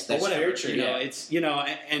be. Yes, that's very true. It's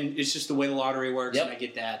and it's just the way the lottery works, and I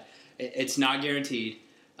get that. It's not guaranteed,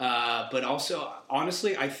 but also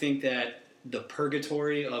honestly, I think that the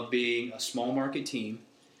purgatory of being a small market team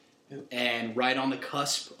and right on the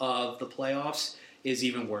cusp of the playoffs is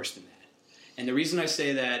even worse than that. And the reason I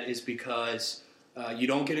say that is because you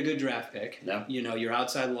don't get a good draft pick. No. You know, you're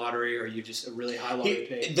outside lottery or you're just a really high lottery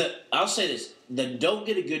pick. I'll say this. The don't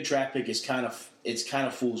get a good draft pick is kind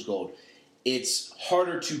of fool's gold. It's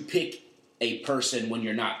harder to pick a person when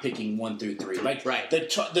you're not picking 1 through 3. Like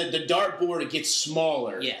the dartboard, it gets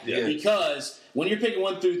smaller. Yeah. Because when you're picking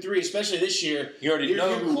 1 through 3, especially this year, you already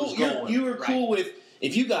know who's going. You were cool with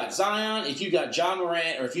if you got Zion, if you got John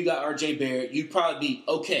Morant, or if you got R.J. Barrett, you'd probably be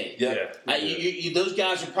okay. Those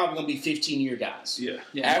guys are probably going to be 15-year guys.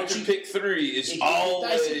 After pick 3 is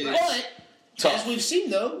always tough. As we've seen,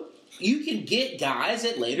 though, you can get guys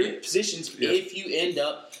at later positions if you end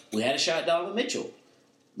up. We had a shot at Donovan Mitchell.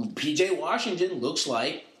 P.J. Washington looks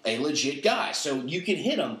like a legit guy, so you can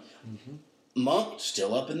hit him. Monk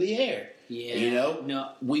still up in the air. Yeah, you know,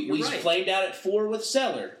 no, we flamed out at 4 with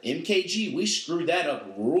Seller. MKG, we screwed that up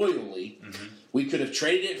royally. We could have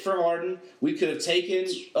traded it for Harden. We could have taken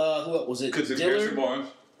who was it? Harrison Barnes.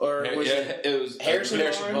 Or was it was Harrison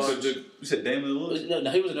Barnes? You said Damian Lillard?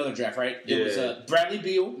 No, he was another draft, right? It was Bradley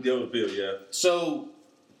Beal. Yeah, it was Beal. Yeah. So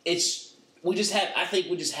we just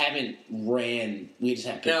haven't ran. We just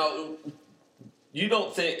haven't. Now, you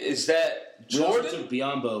don't think is that Jordan? We also took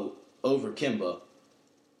Biyombo over Kimba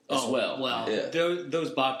as well. Well, those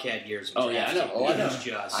Bobcat years. I know.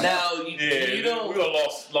 Just now you don't. We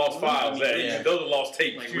lost files. Those are lost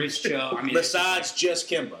tapes. Like Rich Joe. I mean, besides just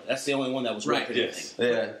Kimba, that's the only one that was right. Yes.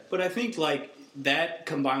 Yeah. But I think like that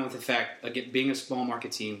combined with the fact, like being a small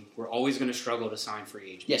market team, we're always going to struggle to sign free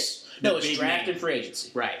agents. Yes. No, it's draft and free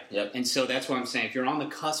agency. Right. Yep. And so that's what I'm saying. If you're on the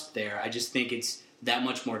cusp there, I just think it's that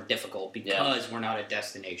much more difficult because we're not a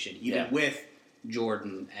destination, even with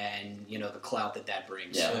Jordan and the clout that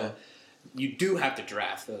brings. Yeah. So you do have to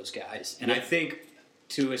draft those guys, and I think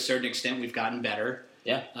to a certain extent we've gotten better.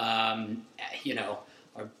 Yeah.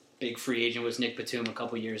 Our big free agent was Nick Batum a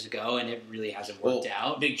couple years ago, and it really hasn't worked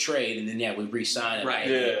out. Big trade, and then we re-signed him. Right.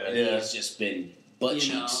 And he's just been butt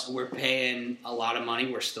cheeks. We're paying a lot of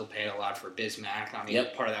money. We're still paying a lot for Bismack. I mean,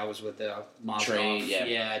 part of that was with the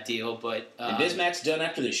Mozgov deal, but and Bismack's done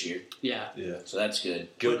after this year. Yeah. So that's good.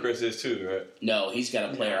 Gilchrist is too, right? No, he's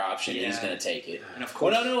got a player option, and he's going to take it. And of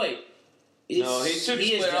course, wait. He took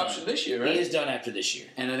his player option this year, right? He is done after this year.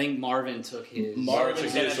 And I think Marvin took his.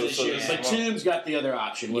 Marvin's done after this year. Batum's got the other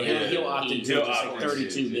option where he'll opt into just like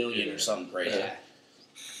 $32 million or something crazy. Yeah.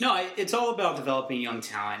 No, it's all about developing young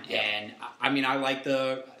talent, and I mean, I like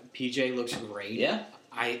the PJ looks great. Yeah,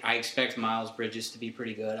 I expect Miles Bridges to be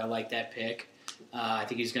pretty good. I like that pick. I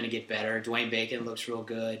think he's going to get better. Dwayne Bacon looks real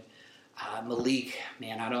good. Malik,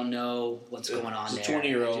 man, I don't know what's going on there. He's a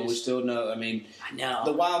 20-year-old. We still know. I mean, I know.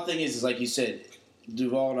 The wild thing is like you said,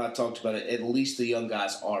 Duvall and I talked about it. At least the young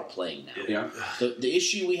guys are playing now. Yeah. The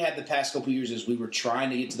issue we had the past couple years is we were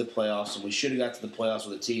trying to get to the playoffs, and we should have got to the playoffs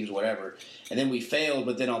with the teams, whatever. And then we failed.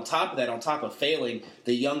 But then on top of failing,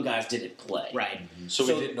 the young guys didn't play. Right. So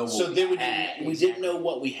we didn't know what we had. We didn't know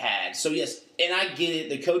what we had. So yes, and I get it.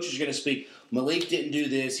 The coach is going to speak. Malik didn't do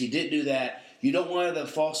this. He didn't do that. You don't want the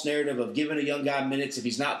false narrative of giving a young guy minutes if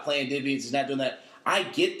he's not playing divvies, he's not doing that. I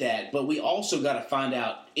get that, but we also got to find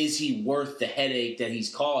out, is he worth the headache that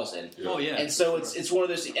he's causing? Oh, yeah. And so it's one of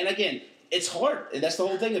those, and again, it's hard. And that's the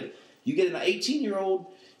whole thing of you get an 18-year-old,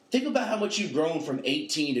 think about how much you've grown from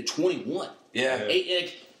 18 to 21. Yeah.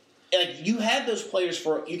 Like you have those players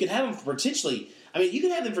you can have them for potentially, you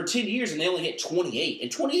can have them for 10 years and they only hit 28.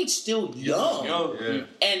 And 28's still young. Yeah.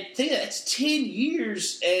 And think that's 10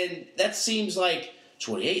 years, and that seems like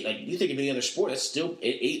 28. Like, you think of any other sport, that's still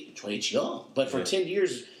 28's young. But for 10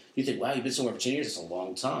 years, you think, wow, you've been somewhere for 10 years. That's a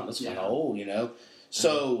long time. That's kind of old,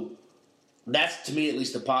 So that's, to me, at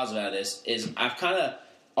least the positive out of this, is I've kind of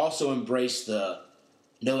also embraced the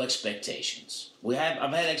no expectations. I've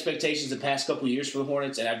had expectations the past couple of years for the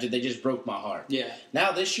Hornets, and they just broke my heart. Yeah.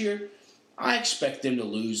 Now this year, I expect them to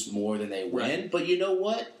lose more than they win. Right. But you know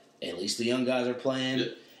what? At least the young guys are playing. Yeah.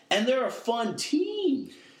 And they're a fun team.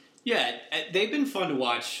 Yeah, they've been fun to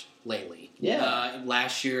watch lately. Yeah.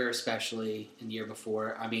 Last year especially, and the year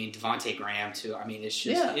before. Devontae Graham too. It's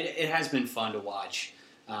just it has been fun to watch.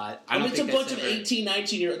 It's a bunch of 18,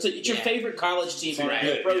 19-year-olds. It's your favorite college team.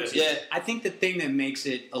 Yeah. I think the thing that makes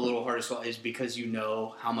it a little hard as well is because you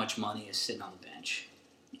know how much money is sitting on the bench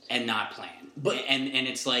and not playing. And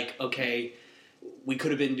it's like, okay, we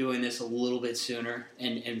could have been doing this a little bit sooner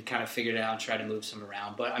and kind of figured it out and tried to move some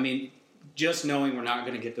around. But, just knowing we're not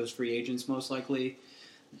going to get those free agents most likely.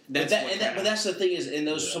 But that's the thing is, in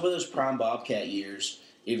some of those prime Bobcat years,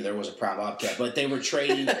 even there was a prime Bobcat, but they were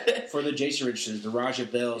trading for the Jason Richardsons, the Raja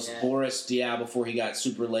Bells, Boris Diaw before he got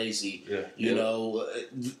super lazy,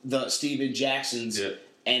 the Steven Jacksons. Yeah.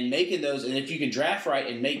 and making those. And if you can draft right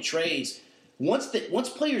and make trades, once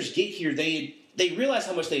players get here, they realize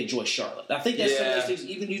how much they enjoy Charlotte. I think that's some of those things.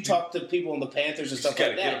 Even you talk to people on the Panthers and stuff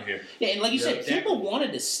like that. Yeah, and like you said, people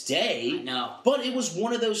wanted to stay. I know, but it was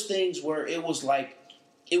one of those things where it was like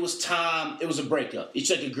it was time. It was a breakup. It's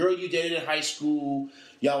like a girl you dated in high school.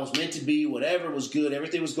 Y'all was meant to be. Whatever was good.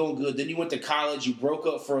 Everything was going good. Then you went to college. You broke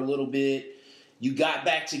up for a little bit. You got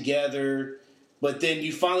back together. But then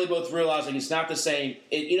you finally both realize like it's not the same.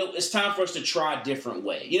 It's time for us to try a different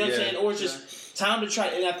way. You know what I'm saying? Or it's just time to try.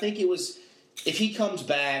 And I think it was, if he comes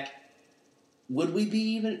back, would we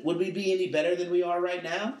be any better than we are right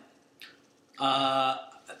now? I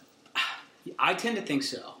tend to think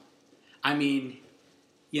so. I mean,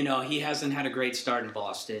 he hasn't had a great start in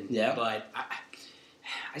Boston. Yeah. But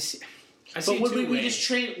I see. But would we be just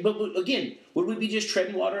trading? But again, would we be just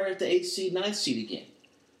treading water at the 8th seed, 9th seed again?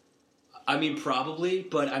 I mean, probably,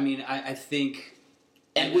 but I mean, I think.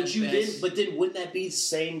 And would you then? But then, wouldn't that be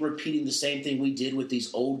repeating the same thing we did with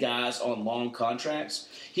these old guys on long contracts?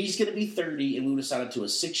 He's going to be 30, and we would have signed him to a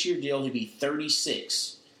 6-year deal. He'd be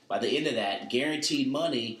 36 by the end of that, guaranteed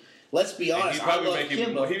money. Let's be honest. I love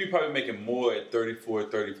Kimba. He'd be probably making more at 34,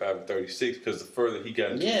 35, and 36 because the further he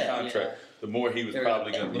got into the contract, the more he was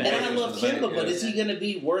probably going to be. And I love Kimba, but is he going to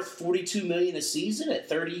be worth $42 million a season at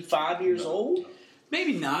 35 years old?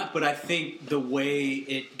 Maybe not, but I think the way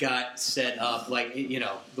it got set up, like, the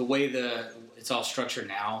way it's all structured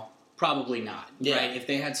now, probably not. Yeah. Right? If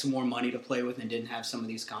they had some more money to play with and didn't have some of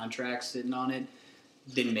these contracts sitting on it,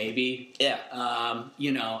 then maybe. Yeah.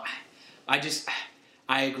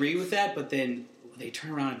 I agree with that, but then they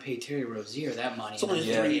turn around and pay Terry Rozier that money. It's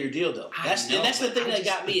only a 3-year deal, though. That's the thing that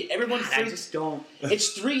got me. Everyone freaks. I just don't. It's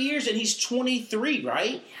 3 years, and he's 23,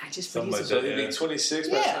 right? Yeah, I just think he'll be 26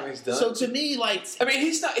 by the time he's done. So to me, like, I mean,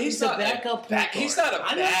 he's not a backup player. He's not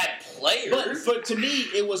a bad player. But to me,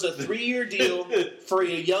 it was a 3-year deal for a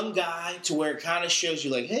young guy to where it kind of shows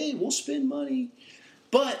you, like, hey, we'll spend money,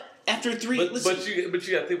 but. After 3, but you got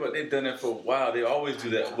to think about, they've done that for a while. They always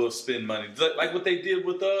do that. We'll spend money, like what they did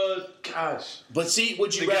with But see,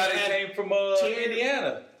 would you the rather guy that came from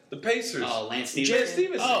Indiana, the Pacers? Oh, Lance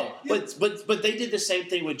Stevenson. Oh, but they did the same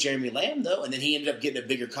thing with Jeremy Lamb though, and then he ended up getting a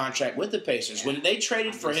bigger contract with the Pacers. When they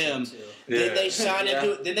traded for him, then they signed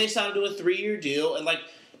into a 3-year deal, and like.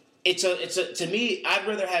 It's a to me, I'd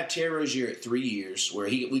rather have Terry Rozier at 3 years where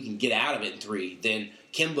we can get out of it in 3 than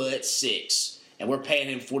Kimba at 6. And we're paying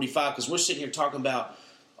him $45 because we're sitting here talking about,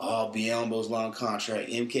 Biombo's long contract,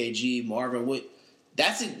 MKG, Marvin Wood.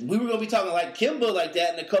 We were going to be talking like Kimba like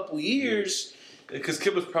that in a couple years. Because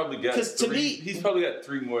Kimba's probably got he's probably got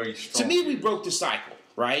 3 more. To me, we broke the cycle,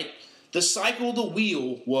 right? The cycle, the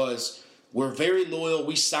wheel was we're very loyal.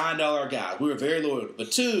 We signed all our guys. We were very loyal.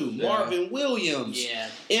 Batum, Marvin Williams,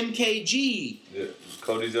 MKG,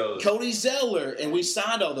 Cody Zeller, and we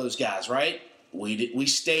signed all those guys, right? We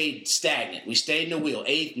stayed stagnant. We stayed in the wheel.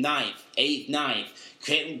 8th,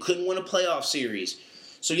 9th. Couldn't win a playoff series.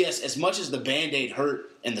 So, yes, as much as the Band-Aid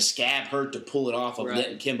hurt and the scab hurt to pull it off of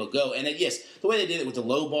letting Kimba go, and then, yes, the way they did it with the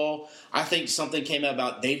low ball, I think something came out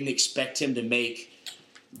about they didn't expect him to make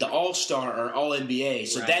the All-Star or All-NBA.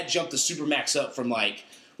 So that jumped the Supermax up from,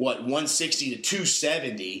 160 to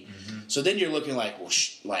 270. Mm-hmm. So then you're looking like,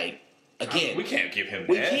 again, we can't give him that.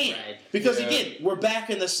 We can't. Because, again, we're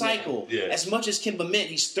back in the cycle. Yeah. As much as Kimba meant,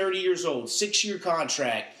 he's 30 years old, 6-year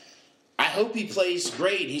contract. I hope he plays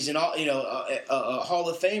great. He's a Hall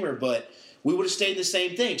of Famer, but we would have stayed the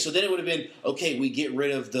same thing. So then it would have been, okay, we get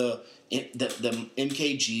rid of the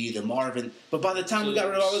MKG, the Marvin. But by the time we got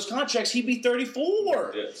rid of all those contracts, he'd be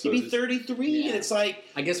 34. Yeah, so he'd be 33. And it's like...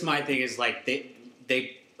 I guess my thing is,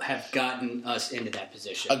 they have gotten us into that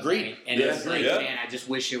position. Agreed. Right? And it's like, man, I just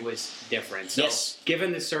wish it was different. So,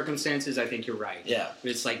 given the circumstances, I think you're right. Yeah.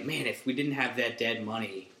 But it's like, man, if we didn't have that dead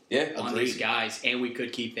money on these guys and we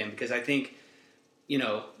could keep them, because I think,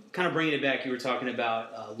 kind of bringing it back, you were talking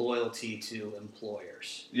about loyalty to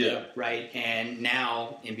employers. Yeah. Right? And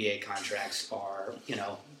now NBA contracts are,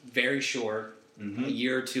 very short, a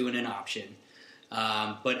year or two and an option.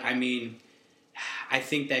 But, I mean... I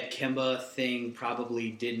think that Kimba thing probably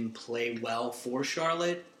didn't play well for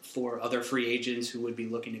Charlotte, for other free agents who would be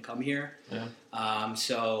looking to come here. Yeah.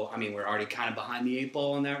 So, I mean, we're already kind of behind the 8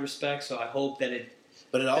 ball in that respect. So I hope that it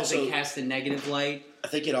doesn't cast a negative light. I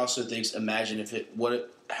think it also thinks, imagine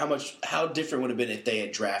how different would it have been if they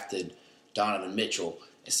had drafted Donovan Mitchell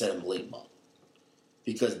instead of Malik Monk.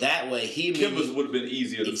 Because that way Kimba's would have been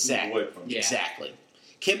easier to move away from. Yeah. Exactly.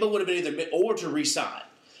 Kimba would have been either or to re-sign.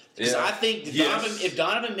 Because I think if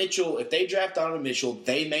they draft Donovan Mitchell,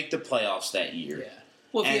 they make the playoffs that year. Yeah.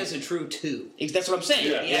 Well, if he has a true 2. That's what I'm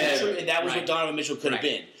saying. And that was what Donovan Mitchell could have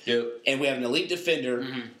been. Yep. And we have an elite defender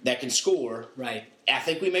that can score. Right. I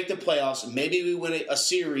think we make the playoffs. Maybe we win a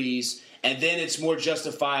series, and then it's more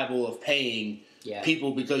justifiable of paying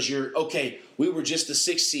people because we were just the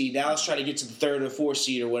 6th seed. Now let's try to get to the 3rd or 4th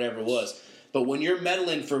seed or whatever it was. But when you're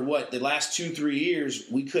meddling for the last 2-3 years,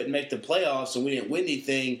 we couldn't make the playoffs and we didn't win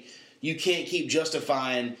anything. You can't keep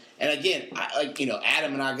justifying. And again,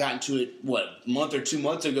 Adam and I got into it a month or 2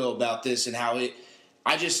 months ago about this and how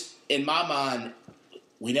in my mind,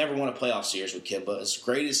 we never won a playoff series with Kemba. As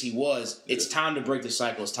great as he was, it's time to break the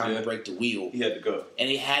cycle. It's time to break the wheel. He had to go, and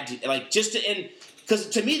he had to because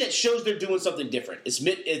to me that shows they're doing something different.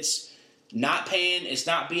 It's not paying. It's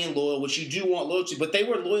not being loyal, which you do want loyalty, but they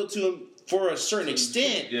were loyal to him for a certain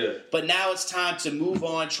extent. Yeah. But now it's time to move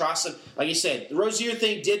on. Try some. Like you said, the Rozier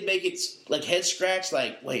thing did make it like head scratch.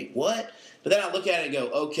 Like, wait, what? But then I look at it and go,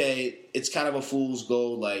 okay, it's kind of a fool's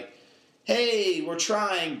gold. Like, hey, we're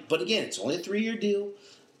trying, but again, it's only a 3-year deal.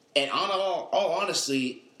 And all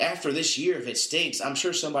honestly, after this year, if it stinks, I'm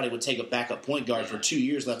sure somebody would take a backup point guard for 2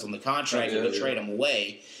 years left on the contract and would trade him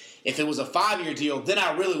away. If it was a 5-year deal, then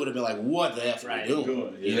I really would have been like, what the F are we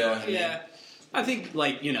doing? You know what I mean? I think,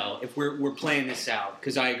 if we're playing this out,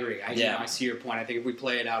 because I agree. I see your point. I think if we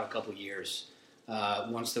play it out a couple years,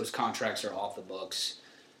 once those contracts are off the books,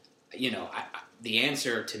 the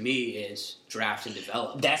answer to me is draft and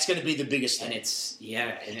develop. That's going to be the biggest thing. And it's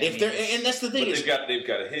and that's the thing. They've got to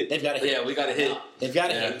hit. They've got to hit. Yeah, we got to hit. They've got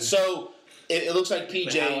to hit. So it looks like PJ.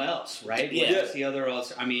 But how else, right? Yeah. What's the other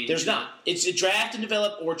else? I mean, there's not. It's a draft and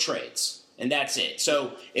develop or trades, and that's it.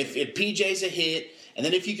 So if PJ's a hit, and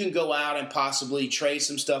then if you can go out and possibly trade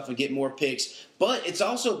some stuff and get more picks, but it's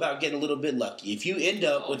also about getting a little bit lucky. If you end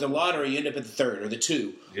up with the lottery, you end up at the 3rd or the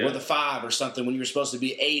 2 or the 5 or something when you were supposed to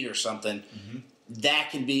be 8 or something. Mm-hmm. That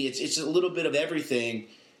can be. It's a little bit of everything,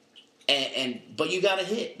 but you got to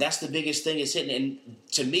hit. That's the biggest thing is hitting. And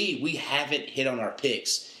to me, we haven't hit on our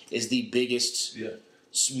picks. Is the biggest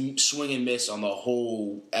swing and miss on the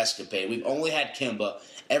whole escapade. We've only had Kemba.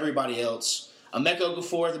 Everybody else, Emeka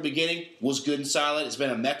Okafor at the beginning was good and solid. It's been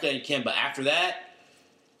Emeka and Kemba. After that,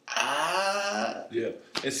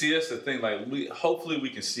 and see that's the thing. Like hopefully we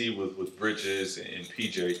can see with Bridges and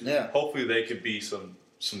PJ. Yeah. Hopefully they could be some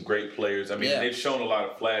great players. I mean, they've shown a lot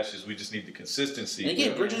of flashes. We just need the consistency. And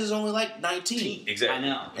again, Bridges is only like 19. Exactly. I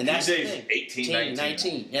know. And that's PJ's 18,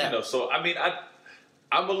 19. Yeah. So I mean,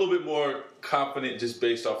 I'm a little bit more confident just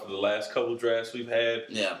based off of the last couple drafts we've had.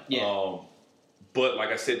 Yeah. But like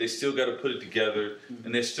I said, they still got to put it together,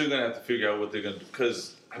 and they're still going to have to figure out what they're going to do.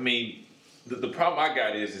 Because I mean, the problem I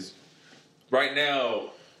got is right now,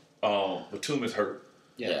 Batum is hurt.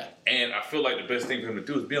 Yeah. And I feel like the best thing for him to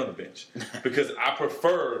do is be on the bench. Because I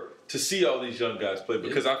prefer to see all these young guys play.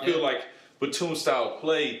 Because I feel like Batum's style of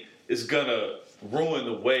play is going to ruin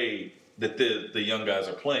the way that the young guys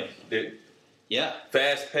are playing.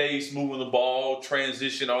 Fast pace, moving the ball,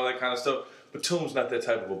 transition, all that kind of stuff. Batum's not that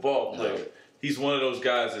type of a ball player. No. He's one of those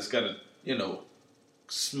guys that's going to,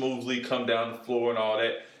 smoothly come down the floor and all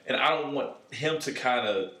that. And I don't want him to kind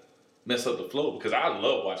of mess up the flow because I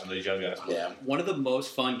love watching those young guys play. Yeah. One of the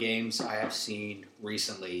most fun games I have seen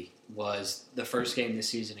recently was the first game this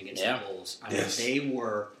season against the Bulls. I mean, they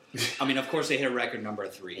were. I mean, of course, they hit a record number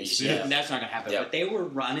of threes. Yeah. And that's not going to happen. Yep. But they were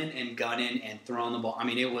running and gunning and throwing the ball. I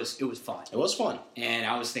mean, it was fun. It was fun. And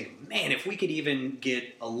I was thinking, man, if we could even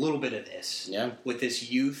get a little bit of this with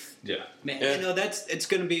this youth, man, it's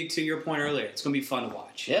going to be, to your point earlier, it's going to be fun to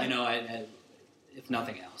watch. Yeah. If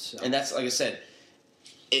nothing else. So. And that's, like I said,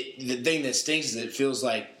 the thing that stinks is it feels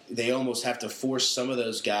like they almost have to force some of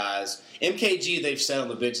those guys. MKG, they've sat on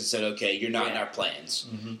the bench and said, okay, you're not in our plans.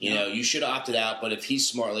 Mm-hmm. You should have opted out, but if he's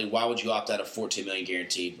smartly, why would you opt out of $14 million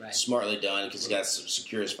guaranteed? Right. Smartly done because he's got to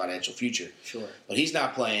secure his financial future. Sure. But he's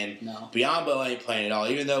not playing. No. Biyombo ain't playing at all,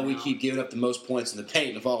 even though we keep giving up the most points in the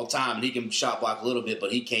paint of all time, and he can shot block a little bit,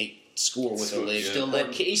 but he can't score with the league.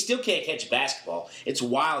 He still can't catch a basketball. It's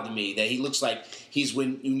wild to me that he looks like he's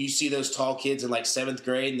when you see those tall kids in like 7th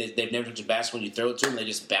grade and they've never touched a basketball and you throw it to them, they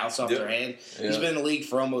just bounce off their hand. Yeah. He's been in the league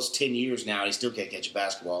for almost 10 years now and he still can't catch a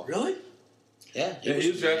basketball. Really? Yeah. He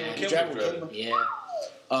was drafting Kemba.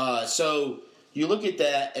 Yeah. So you look at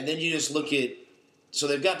that and then you just look at so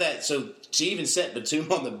they've got that so to even set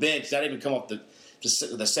Batum on the bench, not even come off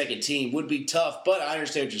the second team would be tough, but I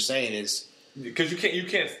understand what you're saying is because you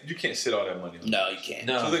can't sit all that money on. No, you can't.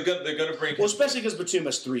 No. So they're gonna bring. Well, especially because Batum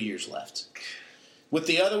has 3 years left. With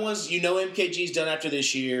the other ones, MKG's done after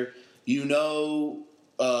this year.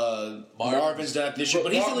 Marvin's done this year,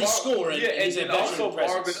 but he's at least scoring. Yeah, and also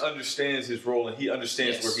presence. Marvin understands his role, and he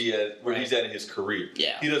understands where he's at in his career.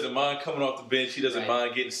 Yeah. He doesn't mind coming off the bench. He doesn't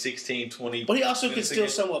mind getting 16, 20. But he also can still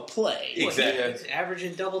somewhat play. Exactly. He's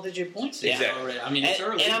averaging double-digit points. Exactly. Already. I mean, it's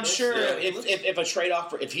early. And I'm sure if a trade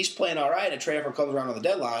offer, if he's playing all right, and a trade offer comes around on the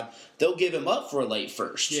deadline, they'll give him up for a late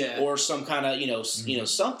first or some kind of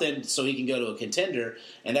something so he can go to a contender,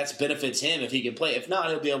 and that benefits him if he can play. If not,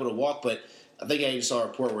 he'll be able to walk, but. I think I saw a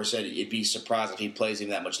report where it said you'd be surprised if he plays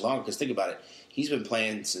even that much longer. Because think about it, he's been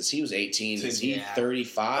playing since he was 18. Is he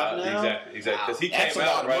 35 now? Exactly. Because he That's came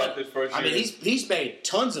out right after his first year. I mean, he's made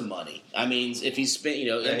tons of money. I mean, if he's spent,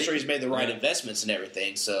 I'm sure he's made the right investments and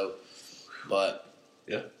everything. So, but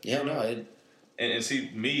and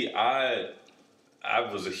see me, I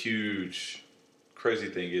was a huge crazy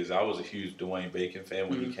thing is I was a huge Dwayne Bacon fan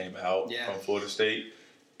when he came out from Florida State,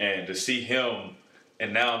 and to see him.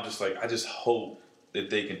 And now I'm just like, I just hope that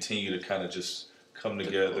they continue to kind of just come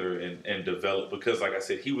together and develop. Because, like I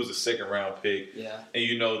said, he was a second-round pick. Yeah.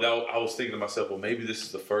 And, I was thinking to myself, well, maybe this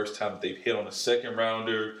is the first time that they've hit on a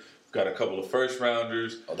second-rounder. Got a couple of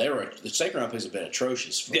first-rounders. Oh, the second-round picks have been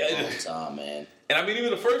atrocious for a long time, man. And, I mean, even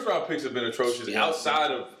the first-round picks have been atrocious outside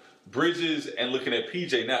of Bridges and looking at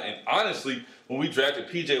P.J. now. And, honestly, when we drafted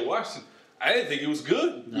P.J. Washington, I didn't think it was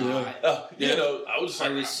good. I was just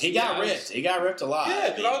like, he got ripped. He got ripped a lot. Yeah,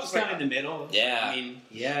 because I was just kind of in the middle. Yeah. I mean,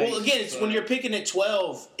 Well, again, it's when you're picking at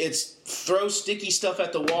 12, it's throw sticky stuff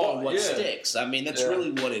at the wall and what sticks. I mean, that's really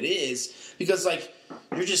what it is. Because,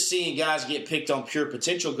 you're just seeing guys get picked on pure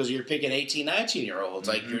potential because you're picking 18, 19-year-olds.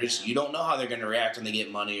 You don't know how they're going to react when they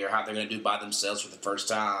get money or how they're going to do by themselves for the first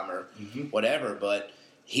time or whatever. But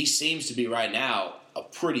he seems to be right now a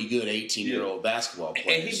pretty good 18-year-old basketball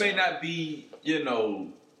player. And he may not be,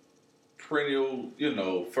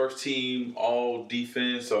 perennial, first team all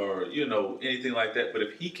defense or, anything like that. But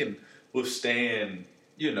if he can withstand,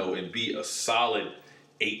 and be a solid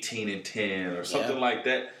 18 and 10 or something like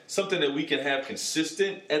that, something that we can have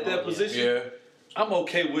consistent at that position, I'm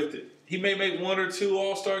okay with it. He may make one or two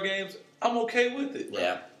All-Star games. I'm okay with it.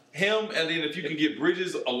 Yeah. Him, and then if you can get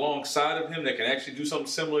Bridges alongside of him that can actually do something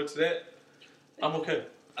similar to that, I'm okay.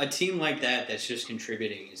 A team like that—that's just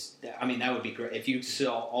contributing that would be great if you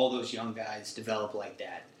saw all those young guys develop like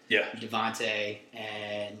that. Yeah, Devontae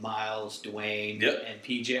and Miles, Dwayne, and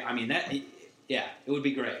PJ. I mean it would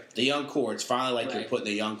be great. The young core. It's finally you're putting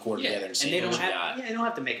the young core together and seeing what you got. They don't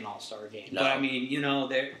have to make an All-Star game, no. but I mean,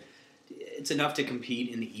 it's enough to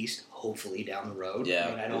compete in the East. Hopefully down the road.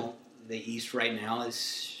 Yeah, I mean, the East right now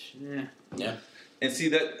is. Yeah. And see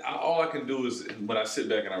that all I can do is when I sit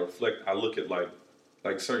back and I reflect, I look at like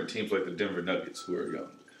certain teams like the Denver Nuggets who are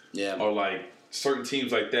young, or certain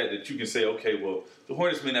teams like that you can say, okay, well the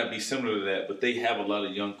Hornets may not be similar to that, but they have a lot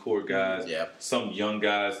of young core guys, some young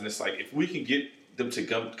guys, and it's like if we can get them to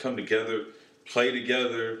come together, play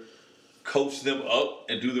together, coach them up,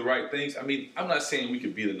 and do the right things. I mean, I'm not saying we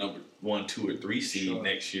could be the number 1, 2, or 3 seed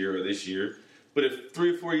next year or this year. But if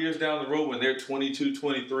 3 or 4 years down the road when they're 22,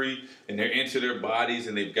 23, and they're into their bodies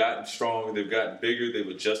and they've gotten stronger, they've gotten bigger, they've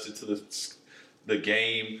adjusted to the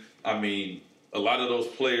game. I mean, a lot of those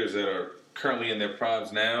players that are currently in their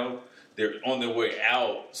primes now, they're on their way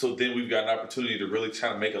out. So then we've got an opportunity to really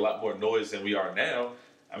try to make a lot more noise than we are now.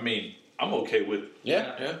 I mean, I'm okay with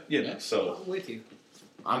it. So I'm with you.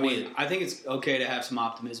 I mean, I think it's okay to have some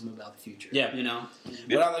optimism about the future. Yeah.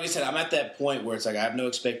 But like I said, I'm at that point where it's I have no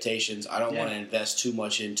expectations. I don't want to invest too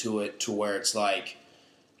much into it to where it's I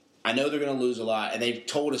know they're going to lose a lot, and they've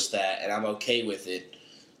told us that, and I'm okay with it.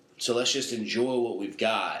 So let's just enjoy what we've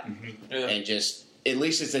got and just, at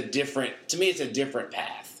least it's a different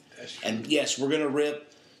path. And yes, we're going to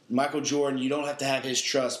rip Michael Jordan. You don't have to have his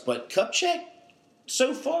trust, but Kupchak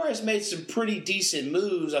so far has made some pretty decent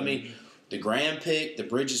moves. I mean, the Graham pick, the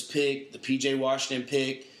Bridges pick, the P.J. Washington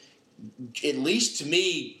pick, at least to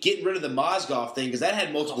me, getting rid of the Mozgov thing, because that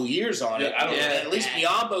had multiple years on it. At least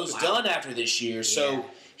Biombo's done after this year. So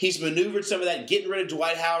he's maneuvered some of that, getting rid of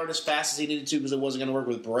Dwight Howard as fast as he needed to because it wasn't going to work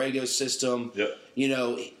with Borrego's system.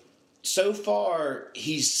 So far,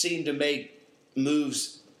 he's seemed to make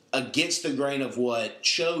moves against the grain of what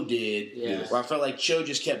Cho did, where I felt like Cho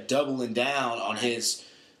just kept doubling down on his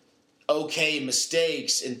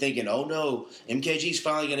mistakes and thinking, oh no, MKG's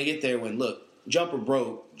finally going to get there when, look, jumper's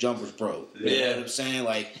broke. You know what I'm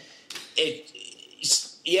saying?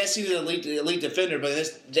 Yes, he's an elite defender, but in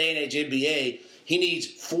this day and age NBA, he needs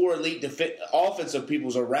 4 elite offensive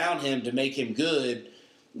peoples around him to make him good.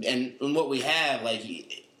 And what we have,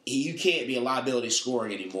 you can't be a liability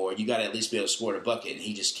scoring anymore. You got to at least be able to score the bucket, and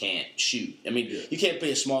he just can't shoot. I mean, you can't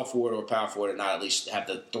be a small forward or a power forward and not at least have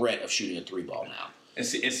the threat of shooting a 3-ball now.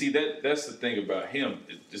 And see that's the thing about him.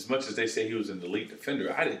 As much as they say he was an elite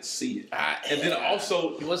defender, I didn't see it. And then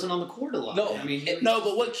also, he wasn't on the court a lot. No,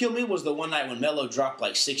 but what killed me was the one night when Melo dropped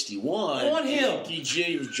like 61 on him.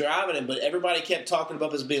 PG was driving him, but everybody kept talking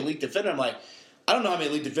about this being elite defender. I'm like, I don't know how many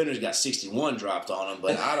elite defenders got 61 dropped on them,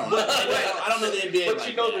 but I don't know. I don't know the NBA. But like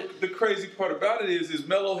you know, that. the crazy part about it is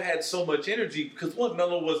Melo had so much energy because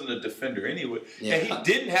Melo wasn't a defender anyway, and he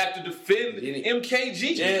didn't have to defend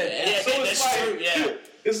MKG. Yeah, so that's true. Yeah.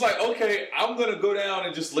 It's like, okay, I'm gonna go down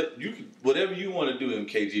and just let you whatever you want to do,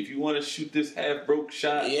 MKG. If you want to shoot this half broke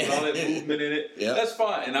shot with all that movement in it, that's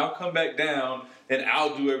fine, and I'll come back down. And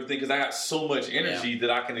I'll do everything because I got so much energy that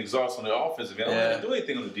I can exhaust on the offensive end. I don't have to do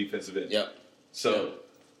anything on the defensive end. Yep. So,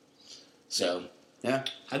 yeah.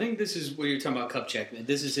 I think this is where you're talking about cup check.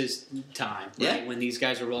 This is his time, right? Yeah. When these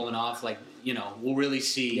guys are rolling off, we'll really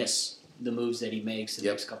see the moves that he makes in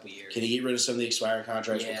the next couple of years. Can he get rid of some of the expiring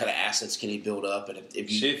contracts? What kind of assets can he build up? And if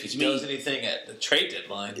he does anything at the trade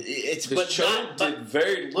deadline, Joe did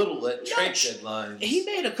very little at trade deadline. He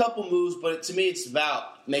made a couple moves, but to me, it's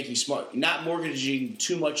about making smart, not mortgaging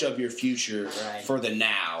too much of your future for the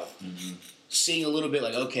now. Mm-hmm. Seeing a little bit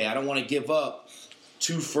like, okay, I don't want to give up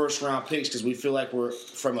 2 first-round picks because we feel like we're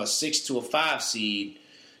from a 6 to a 5 seed.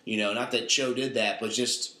 Not that Cho did that, but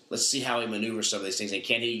just let's see how he maneuvers some of these things. And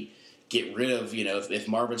can he get rid of, if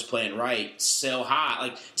Marvin's playing right, sell high?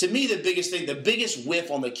 Like, to me, the biggest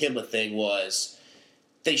whiff on the Kemba thing was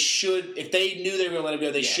they should, if they knew they were going to let him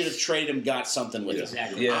go, they should have traded him, got something with him.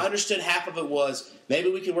 Exactly. Yeah. I understood half of it was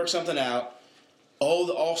maybe we can work something out. Oh,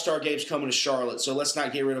 the All-Star game's coming to Charlotte, so let's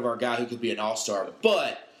not get rid of our guy who could be an All-Star.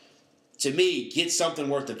 But, to me, get something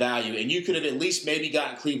worth the value. And you could have at least maybe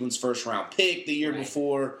gotten Cleveland's first-round pick the year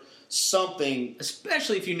before. Something.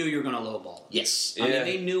 Especially if you knew you were going to lowball them. Yes. I mean,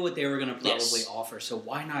 they knew what they were going to probably offer, so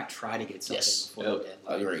why not try to get something before the deadline?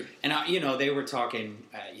 I agree. And, they were talking,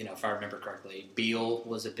 if I remember correctly, Beal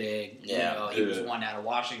was a big, he was one out of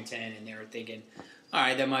Washington, and they were thinking, all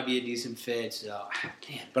right, that might be a decent fit. So,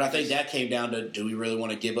 But I think that came down to, do we really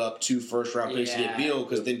want to give up 2 first-round picks to get Beal?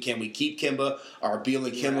 Because then can we keep Kemba? Are Beal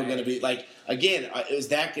and Kemba going to be, again, is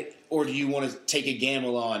that, or do you want to take a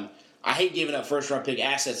gamble on, I hate giving up first-round pick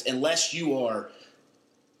assets unless you are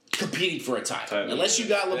competing for a title. Unless you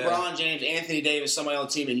got LeBron James, Anthony Davis, somebody on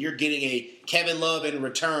the team, and you're getting a Kevin Love in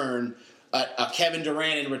return, a Kevin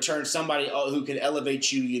Durant in return, somebody who can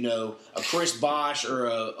elevate you, a Chris Bosh or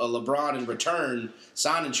a LeBron in return,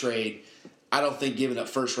 sign and trade. I don't think giving up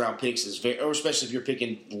first-round picks is very, or especially if you're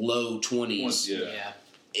picking low 20s.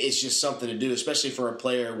 It's just something to do, especially for a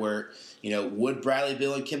player where, would Bradley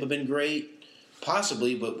Beal and Kim have been great?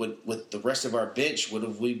 Possibly, but with the rest of our bench, would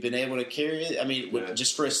have we been able to carry it? I mean,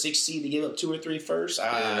 just for a 6 seed to give up 2 or 3 firsts?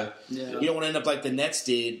 You don't want to end up like the Nets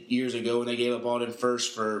did years ago when they gave up all them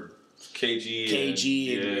first for KG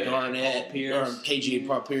and Garnett, or KG and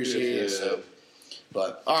Paul Pierce.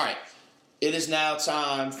 But all right, it is now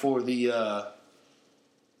time for the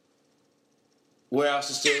Warehouse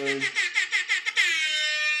Distillery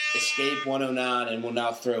Escape 109, and we'll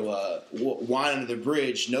now throw Wine Under the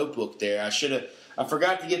Bridge notebook there. I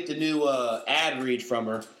forgot to get the new ad read from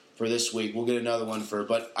her for this week. We'll get another one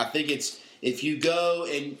but I think it's, if you go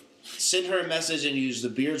and send her a message and use the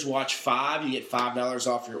Beards Watch 5, you get $5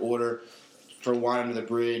 off your order for Wine Under the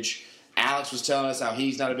Bridge. Alex was telling us how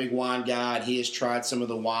he's not a big wine guy, and he has tried some of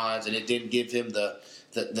the wines, and it didn't give him the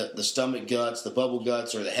stomach guts, the bubble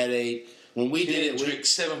guts, or the headache. When we did it, we drank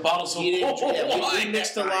 7 bottles of wine. We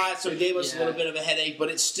mixed a lot, so it gave us a little bit of a headache. But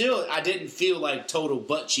it's still, I didn't feel like total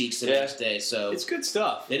butt cheeks the next day. So it's good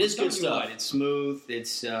stuff. It is good stuff. It's smooth.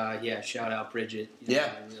 It's shout out Bridget.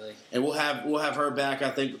 Really. And we'll have her back.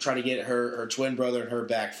 I think we'll try to get her twin brother and her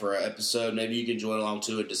back for an episode. Maybe you can join along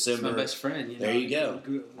too in December. She's my best friend. There you go.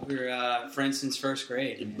 We're friends since first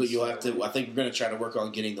grade. But you'll have to. I think we're going to try to work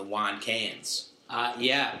on getting the wine cans.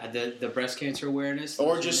 The breast cancer awareness.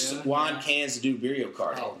 Or just wine cans to do Burial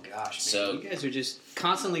Card. Oh, gosh, man. So, you guys are just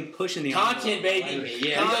constantly pushing the content,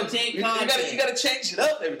 baby. Content. You got to change it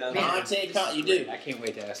up every now and then. Content, you do. I can't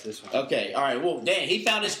wait to ask this one. Okay, all right. Well, Dan, he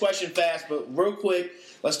found his question fast, but real quick,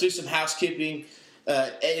 let's do some housekeeping.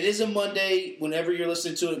 It is a Monday. Whenever you're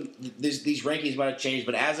listening to it, these rankings might have changed,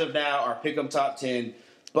 but as of now, our Pick'em Top 10,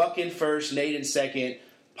 Buck in first, Nate in second,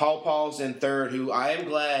 Paul's in third, who I am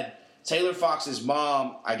glad Taylor Fox's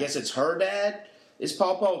mom, I guess it's her dad, is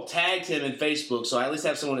Paul tagged him in Facebook, so I at least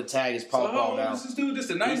have someone to tag as Paul now. How old is this dude? Just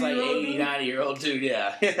a 90-year-old He's like 80, 90-year-old dude,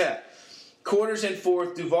 yeah. Quarters in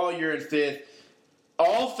fourth, Duvall, you're in fifth.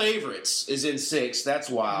 All favorites is in sixth. That's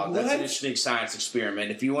wild. That's an interesting science experiment.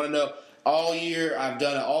 If you want to know, all year I've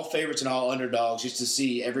done all favorites and all underdogs just to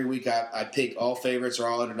see every week I pick all favorites or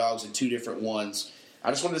all underdogs in 2 different ones. I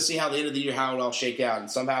just wanted to see how the end of the year, how it all shake out, and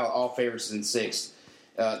somehow all favorites is in 6th.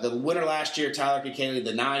 The winner last year, Tyler Kincaid,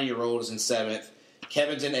 the 9-year-old, is in 7th.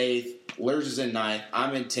 Kevin's in 8th. Lurs is in 9th.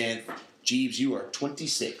 I'm in 10th. Jeebs, you are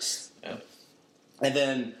 26th. Yeah. And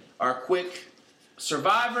then our quick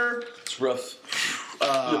Survivor. It's rough.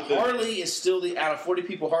 Harley is still out of 40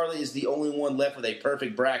 people, Harley is the only one left with a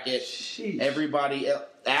perfect bracket. Sheesh. Everybody,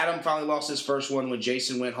 Adam finally lost his first one when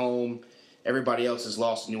Jason went home. Everybody else has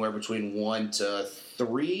lost anywhere between 1 to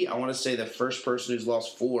 3. I want to say the first person who's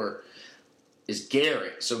lost 4 is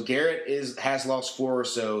Garrett. So Garrett has lost 4.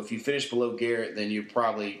 So if you finish below Garrett, then you're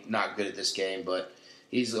probably not good at this game. But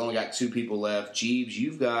he's only got 2 people left. Jeebs,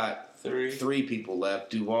 you've got 3 people left.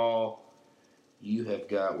 Duvall, you have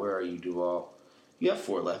got, where are you, Duvall? You have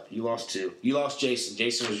 4 left. You lost 2. You lost Jason.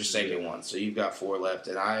 Jason was your second one. So you've got 4 left.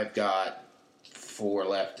 And I have got 4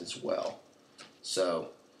 left as well. So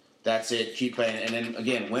that's it. Keep playing. And then,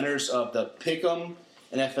 again, winners of the Pick'em,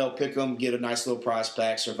 NFL Pick'em, get a nice little prize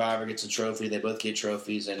pack. Survivor gets a trophy. They both get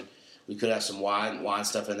trophies. And we could have some wine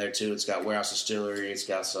stuff in there, too. It's got Warehouse Distillery. It's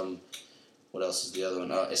got some, what else is the other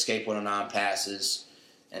one? Escape 109 passes.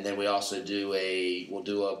 And then we also we'll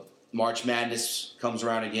do a March Madness comes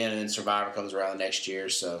around again, and then Survivor comes around the next year.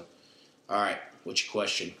 So, all right, what's your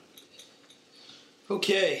question?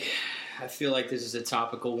 Okay, I feel like this is a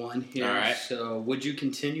topical one here. All right. So, would you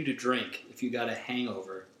continue to drink if you got a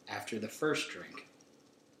hangover after the first drink?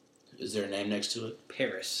 Is there a name next to it?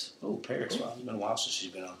 Paris. Oh, Paris. Wow, it's been a while since she's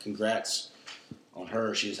been on. Congrats on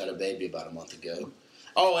her. She just had a baby about a month ago.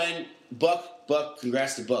 Oh, and Buck,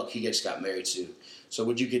 congrats to Buck. He just got married, too. So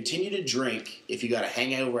would you continue to drink if you got a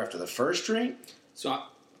hangover after the first drink? So,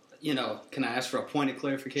 can I ask for a point of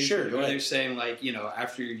clarification? Sure, go ahead. They're saying,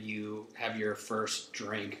 after you have your first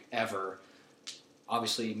drink ever,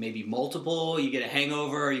 obviously maybe multiple, you get a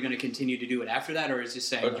hangover, are you going to continue to do it after that? Or is it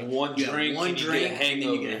saying, one drink and then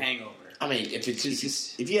you get a hangover? I mean,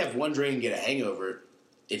 if you have one drink and get a hangover,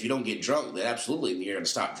 if you don't get drunk, then absolutely you're going to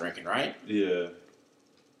stop drinking, right? Yeah.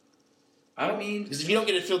 I mean, because if you don't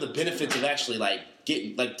get to feel the benefits of actually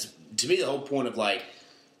getting to me the whole point of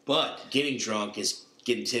getting drunk is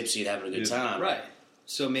getting tipsy and having a good time, right?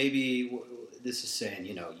 So maybe this is saying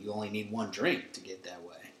you only need one drink to get that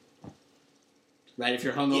way, right? If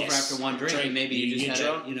you're hungover after one drink, maybe you just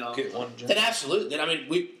get one drink. Then absolutely. Then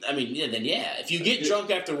if you get drunk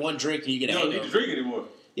after one drink and you get a hangover, you don't need to drink anymore.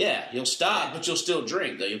 Yeah, you'll stop, but you'll still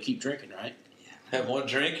drink though. You'll keep drinking, right? Yeah. Have one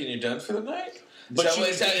drink and you're done for the night. But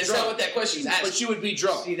is that what that question's asking? But you would be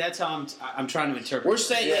drunk. See, that's how I'm trying to interpret. We're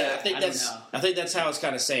saying, I think that's how it's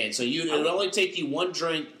kind of saying. So it would only take you one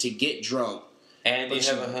drink to get drunk, and you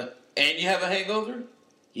have a hangover.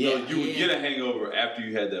 Yeah, no, you would get a hangover after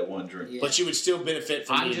you had that one drink. But you would still benefit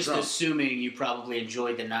from being drunk. I'm just assuming you probably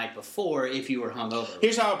enjoyed the night before if you were hungover.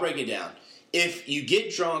 Here's how I'll break it down. If you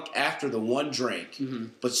get drunk after the one drink,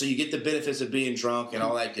 but so you get the benefits of being drunk and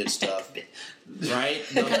all that good stuff, right?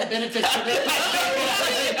 What kind of benefits for this?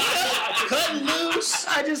 Cutting loose.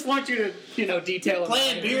 I just want you to, detail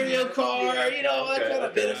playing Mario Kart, that kind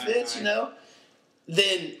of benefits,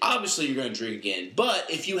 Then obviously you're going to drink again.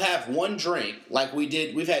 But if you have one drink, like we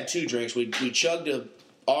did, we've had 2 drinks. We chugged a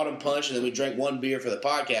Autumn Punch and then we drank 1 beer for the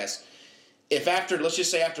podcast. If let's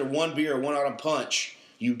just say after 1 beer or 1 Autumn Punch,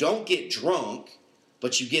 you don't get drunk,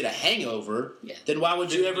 but you get a hangover, then why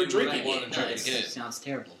would you ever drink again? It sounds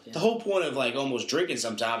terrible. Yeah. The whole point of almost drinking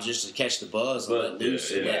sometimes is just to catch the buzz and let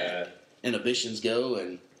loose and let inhibitions go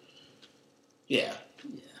and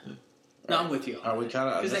No, I'm with you. Are we kind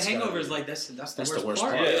of? Because the hangover is that's the worst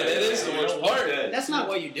part. Yeah, that is the worst part. That's not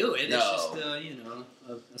why you do it. It's just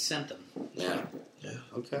a symptom. Yeah.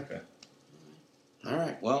 Okay. All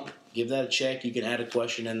right. Well, give that a check. You can add a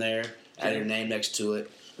question in there. Add your name next to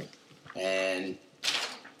it. And,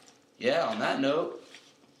 on that note,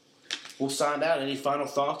 we'll sign out. Any final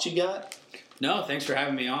thoughts you got? No, thanks for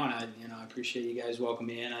having me on. I appreciate you guys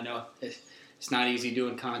welcoming me in. I know it's not easy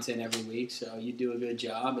doing content every week, so you do a good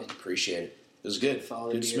job. And appreciate it. It was good.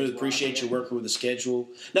 Good, smooth. Appreciate you working with the schedule.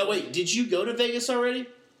 Now, wait, did you go to Vegas already?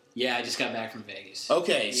 Yeah, I just got back from Vegas.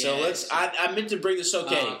 Okay, so I meant to bring this.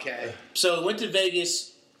 Okay. So, went to Vegas.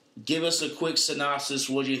 Give us a quick synopsis.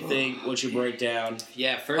 What do you think? What's your breakdown?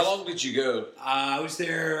 Yeah, first. How long did you go? I was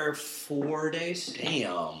there 4 days.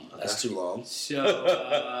 Damn, that's too long.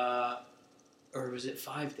 So, or was it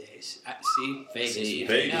 5 days? Vegas.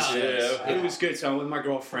 Vegas, It was good. So, with my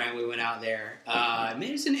girlfriend, we went out there.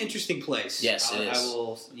 It's an interesting place. Yes, it is. I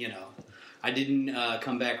will, I didn't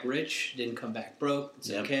come back rich. Didn't come back broke.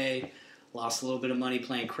 It's okay. Lost a little bit of money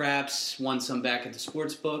playing craps. Won some back at the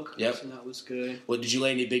sports book. Yep. So that was good. Well, did you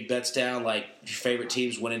lay any big bets down, like your favorite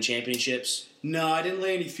teams winning championships? No, I didn't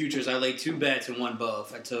lay any futures. I laid 2 bets and won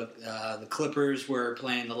both. I took the Clippers were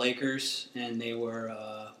playing the Lakers, and they were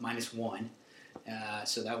 -1.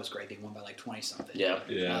 So that was great. They won by like 20-something. Yeah.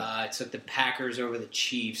 I took the Packers over the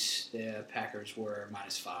Chiefs. The Packers were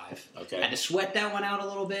 -5. Okay. I had to sweat that one out a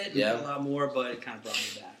little bit. Yeah. A lot more, but it kind of brought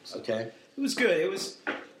me back. So Okay. It was good. It was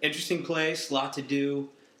interesting place, a lot to do.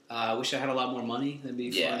 I wish I had a lot more money. That'd be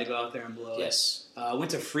fun to go out there and blow Yes. it.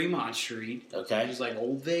 Went to Fremont Street. Okay. Which is like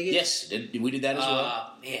old Vegas. Yes, we did that as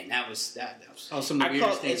well. Man, that was some of the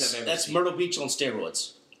weirdest things I've ever That's seen. Myrtle Beach on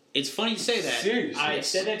steroids. It's funny you say that. Seriously? I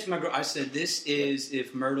said that to my girl. I said, this is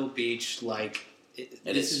if Myrtle Beach, like...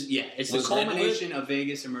 it's the culmination of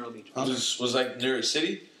Vegas and Myrtle Beach. Was like New York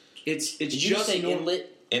City? It's Did you just say north.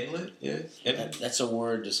 inlet? Inlet? Yeah. Inlet. That's a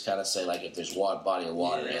word just kind of say, like, if there's body of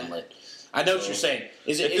water, inlet. I know what you're saying.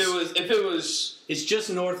 If it was... It's just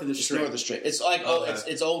north of the strip. North of the strip. It's like,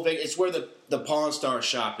 it's old Vegas. It's where the Pawn Star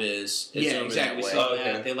shop is. It's over exactly. that way. So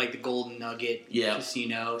they had like the Golden Nugget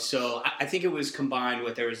casino. So I think it was combined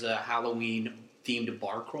with, there was a Halloween-themed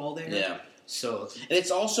bar crawl there. Yeah. So... And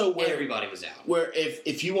it's also where... everybody was out. Where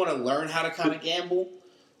if you want to learn how to kind of gamble...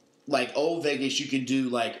 Like old Vegas, you can do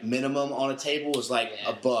like minimum on a table is like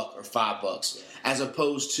 $1 or $5, as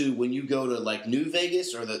opposed to when you go to like New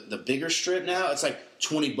Vegas or the bigger strip now, it's like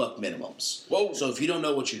 $20 minimums. Whoa! So if you don't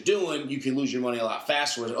know what you're doing, you can lose your money a lot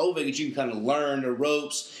faster. Whereas old Vegas, you can kind of learn the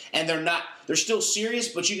ropes, and they're still serious,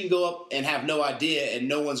 but you can go up and have no idea, and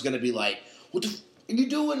no one's going to be like, "What the f- are you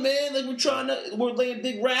doing, man? Like we're laying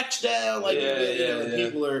big racks down." Like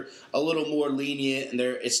people are a little more lenient, and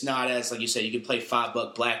it's not as, like you said, you can play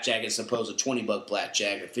 $5 blackjack as opposed to $20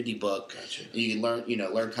 blackjack or $50. Gotcha. And you can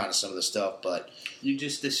learn kind of some of the stuff, but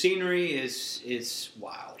the scenery is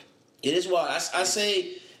wild. it is wild. I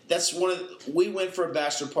say that's we went for a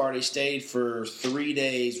bachelor party, stayed for 3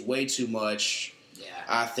 days, way too much. Yeah,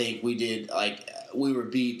 I think we did, we were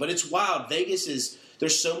beat, but it's wild. Vegas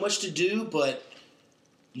there's so much to do, but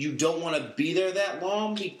you don't want to be there that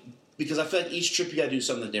long because I feel like each trip you got to do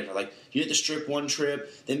something different. Like you hit the strip one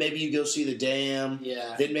trip, then maybe you go see the dam,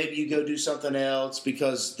 then maybe you go do something else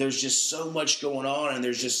because there's just so much going on and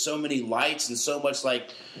there's just so many lights and so much, like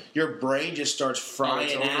your brain just starts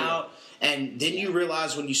frying out. And then you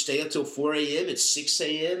realize when you stay up till 4 a.m., it's 6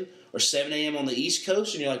 a.m. or 7 a.m. on the East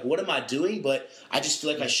Coast, and you're like, what am I doing? But I just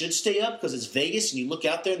feel like I should stay up because it's Vegas, and you look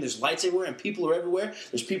out there, and there's lights everywhere, and people are everywhere.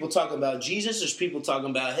 There's people talking about Jesus. There's people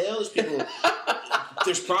talking about hell. There's people...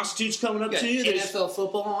 There's prostitutes coming up to you. There's NFL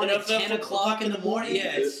football on at 10 o'clock in the morning.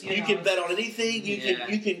 Yeah, you can bet on anything.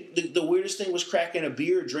 You can. The weirdest thing was cracking a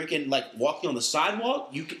beer, drinking, like walking on the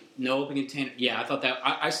sidewalk. No open container. Yeah, I thought that.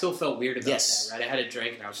 I still felt weird about that. Right, I had a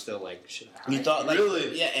drink and I was still like, should I? You thought, like,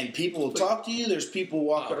 really? Yeah, and people will talk to you. There's people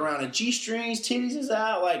walking around in G-strings, titties is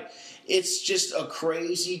out. Like, it's just a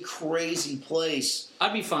crazy, crazy place.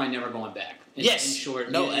 I'd be fine never going back. In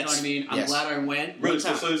short, no, you know what I mean? I'm glad I went. Really?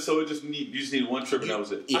 So you just need one trip and that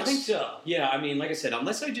was it? Yes. I think so. Yeah, I mean, like I said,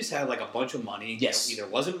 unless I just had like a bunch of money that either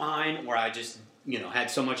wasn't mine or I just,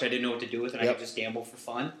 had so much I didn't know what to do with it, I could just gamble for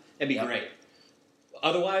fun, that'd be great.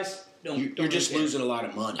 Otherwise, you're just losing a lot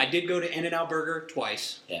of money. I did go to In-N-Out Burger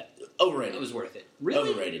twice. Yeah. Overrated. It was worth it. Really?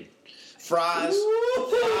 Overrated. Fries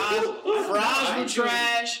were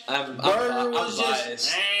trash. Burger was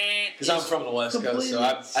just... Because I'm from the West Coast, so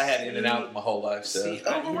I had In-N-Out my whole life, so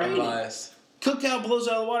I'm biased. Cookout blows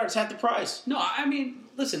out of the water. It's half the price. No, I mean,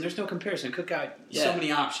 listen, there's no comparison. Cookout, so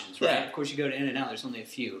many options, right? Yeah. Of course, you go to In-N-Out, there's only a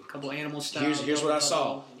few. A couple animal styles. Here's what I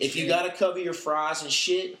saw. If you got to cover your fries and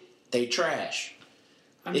shit, they trash.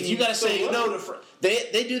 I mean, if you got to say no to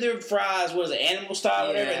they do their fries, what is it, animal style,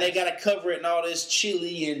 whatever, and they got to cover it in all this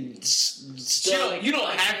chili and stuff. You don't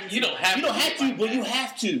have to, but you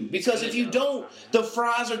have to because if you don't, the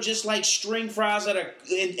fries are just like string fries that are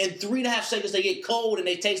in 3.5 seconds they get cold and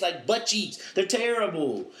they taste like butt cheeks. They're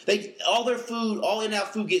terrible. All their food, all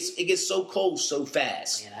In-N-Out food gets so cold so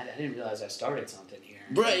fast. Man, I didn't realize I started something here.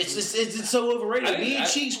 Bro, it's so overrated. Me and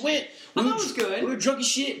Cheeks went. I thought it was good. We were drunk as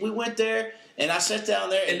shit. We went there. And I sat down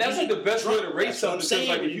there. And that's like the best way to rate something. Because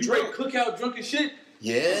like if you rate Cookout drunk as shit,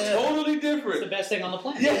 it's totally different. It's the best thing on the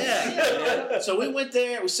planet. Yeah. So we went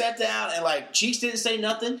there, we sat down, and like Cheeks didn't say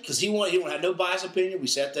nothing because he had no biased opinion. We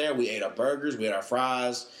sat there, we ate our burgers, we ate our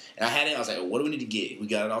fries, and I was like, what do we need to get? We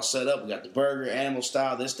got it all set up. We got the burger, animal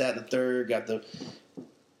style, this, that, and the third.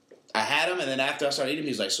 I had them, and then after I started eating them,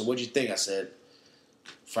 he was like, so what'd you think? I said,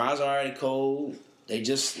 fries are already cold. They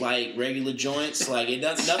just like regular joints. Like it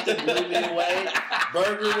does nothing blew me away.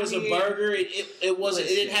 Burger was a burger. It wasn't.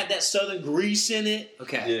 It didn't have that southern grease in it.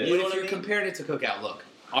 Okay, you know what I mean? Compared it to Cookout, look,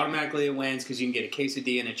 automatically it wins because you can get a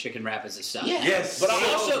quesadilla and a chicken wrap as a side. Yeah. Yes, but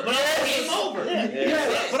I also But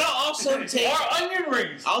I'll also take onion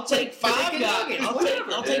rings. I'll take Five Guys.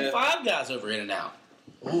 I'll take Five Guys over In-N-Out.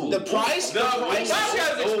 The price. Five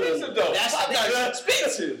Guys expensive though. That's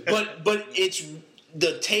expensive. But it's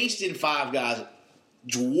the taste in Five Guys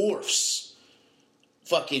dwarfs,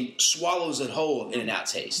 fucking swallows it whole of In-N-Out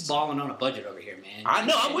taste. Balling on a budget over here, man. I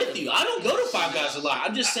know. I'm with you. I don't go to Five Guys a lot.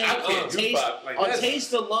 I'm just saying on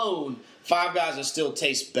taste alone, Five Guys still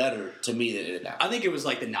tastes better to me than In-N-Out. I think it was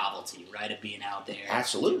like the novelty, right, of being out there.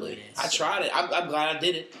 Absolutely. I tried it. I'm glad I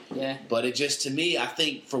did it. Yeah. But it just, to me, I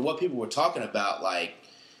think for what people were talking about, like,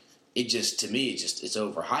 it just, to me, it's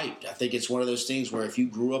overhyped. I think it's one of those things where if you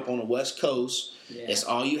grew up on the West Coast, that's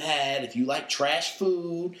all you had. If you like trash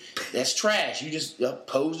food, that's trash. You just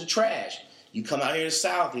pose the trash. You come out here to the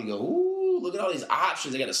South and you go, ooh, look at all these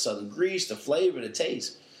options. They got the southern grease, the flavor, the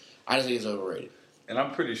taste. I just think it's overrated. And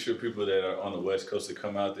I'm pretty sure people that are on the West Coast that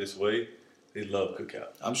come out this way, they love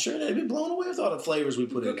Cookout. I'm sure they'd be blown away with all the flavors we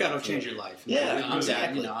put in. Cookout will change your life. Yeah,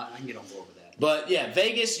 exactly. I can get on board with that. But yeah,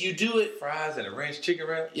 Vegas, you do it. Fries and a ranch chicken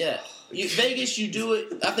wrap. Yeah, Vegas, you do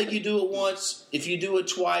it. I think you do it once. If you do it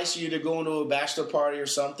twice, you're either going to a bachelor party or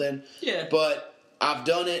something. Yeah. But I've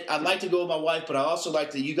done it. I'd like to go with my wife, but I also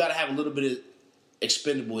like to. You got to have a little bit of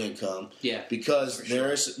expendable income. Yeah. Because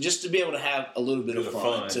there is just to be able to have a little bit of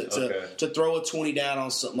fun. To throw a 20 down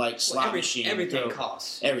on something like slot machine. Everything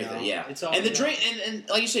costs. Everything, yeah. It's all and the drink, and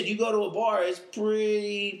like you said, you go to a bar, it's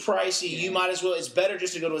pretty pricey. Yeah. You might as well. It's better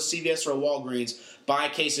just to go to a CVS or a Walgreens, buy a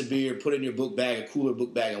case of beer, put it in your book bag, a cooler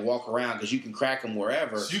book bag, and walk around because you can crack them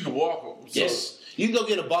wherever. So you can walk. Yes, you can go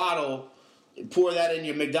get a bottle. Pour that in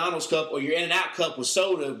your McDonald's cup or your In-N-Out cup with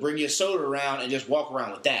soda, bring your soda around, and just walk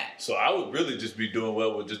around with that. So I would really just be doing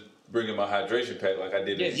well with just bringing my hydration pack like I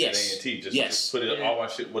did at A&T. Just put it all my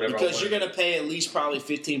shit, whatever because I want. You're going to pay at least probably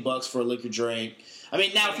 $15 for a liquor drink. I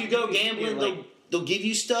mean, now if you go gambling, they'll give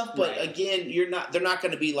you stuff, but again, they're not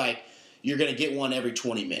going to be like, you're going to get one every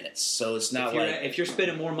 20 minutes. So it's not if you're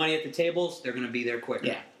spending more money at the tables, they're going to be there quicker.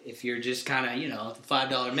 Yeah. If you're just kind of, the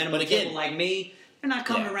 $5 minimum table like me, they're not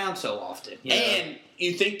coming around so often. And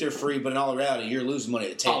you think they're free, but in all reality, you're losing money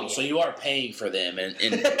at the table. So you are paying for them in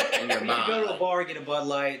your mind. You go to a bar, get a Bud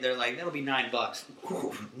Light, they're like, that'll be $9.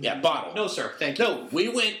 Yeah, bottle. No, sir. Thank you. No, we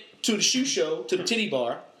went to the shoe show, to the titty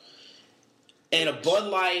bar, and a Bud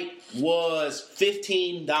Light was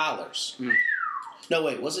 $15. No,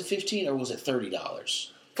 wait, was it $15 or was it $30?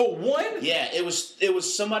 For one? Yeah, it was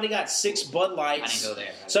somebody got 6 Bud Lights. I didn't go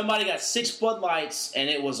there. Somebody got 6 Bud Lights, and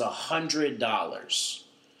it was $100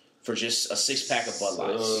 for just a 6-pack of Bud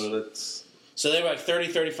Lights. So they were like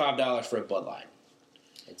 $30, $35 for a Bud Light.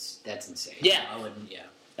 That's insane. Yeah. I wouldn't,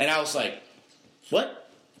 And I was like, what?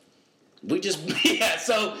 We just,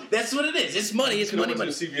 so that's what it is. It's money. It's money. To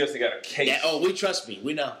CVS, they got a case. Yeah, trust me.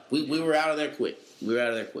 We know. We were out of there quick.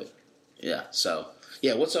 Yeah, so,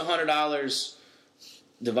 what's $100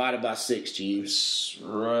 divided by 6, Jeebs?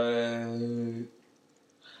 Right.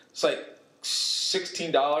 It's like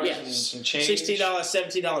 $16 and some change. $16,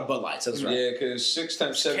 $17 Bud Lights. That's right. Yeah, because 6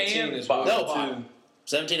 times 17 is $2.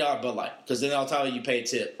 $17 Bud Light. Because then I'll tell you pay a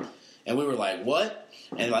tip. And we were like, what?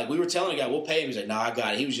 And like we were telling the guy, we'll pay him. He's like, no, I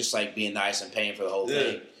got it. He was just like being nice and paying for the whole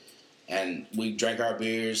thing. And we drank our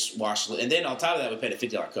beers, watched, and then on top of that, we paid a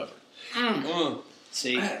 $50 cover.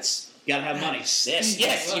 See, you gotta have money. Yes,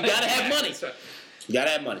 you gotta have money. You gotta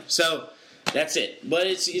have money. So that's it. But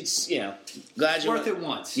it's glad you're worth it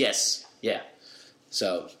once. Yes, yeah.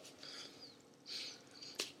 So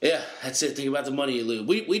that's it. Think about the money you lose.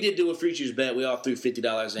 We did do a free choose bet. We all threw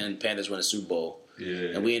 $50 in. Panthers win a Super Bowl.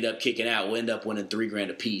 Yeah. And we end up kicking out. We end up winning $3,000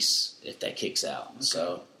 a piece if that kicks out. Okay.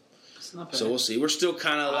 So we'll see. We're still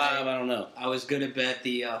kind of alive. I don't know. I was going to bet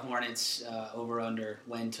the Hornets over/under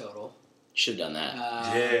win total. Should have done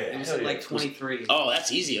that. It was like 23. Oh,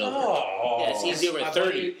 that's easy over. It's easy over at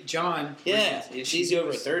 30. John. Yeah, it's easy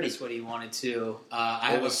over at 30. That's what he wanted to.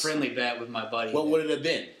 I have a friendly bet with my buddy. What would it have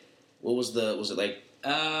been? What was it like?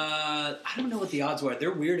 I don't know what the odds were.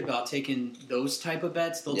 They're weird about taking those type of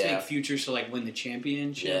bets. They'll take futures to like win the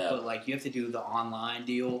championship, but like you have to do the online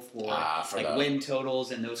deal for like win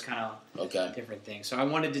totals and those kind of different things. So I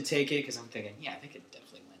wanted to take it because I'm thinking, they could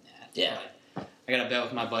definitely win that. Yeah. But I got a bet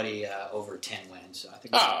with my buddy over 10 wins, so I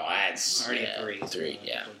think that's already at 3. 3,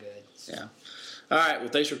 yeah. We're good. So. Yeah. All right. Well,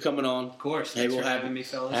 thanks for coming on. Of course. Hey, we'll have me,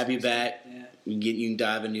 fellas. Have you back. Yeah. You can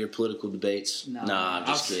dive into your political debates. No, I'm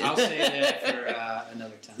just kidding. I'll say that for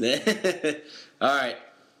another time. All right.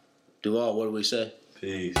 Duvall, what do we say?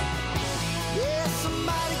 Peace. Yeah,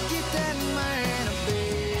 somebody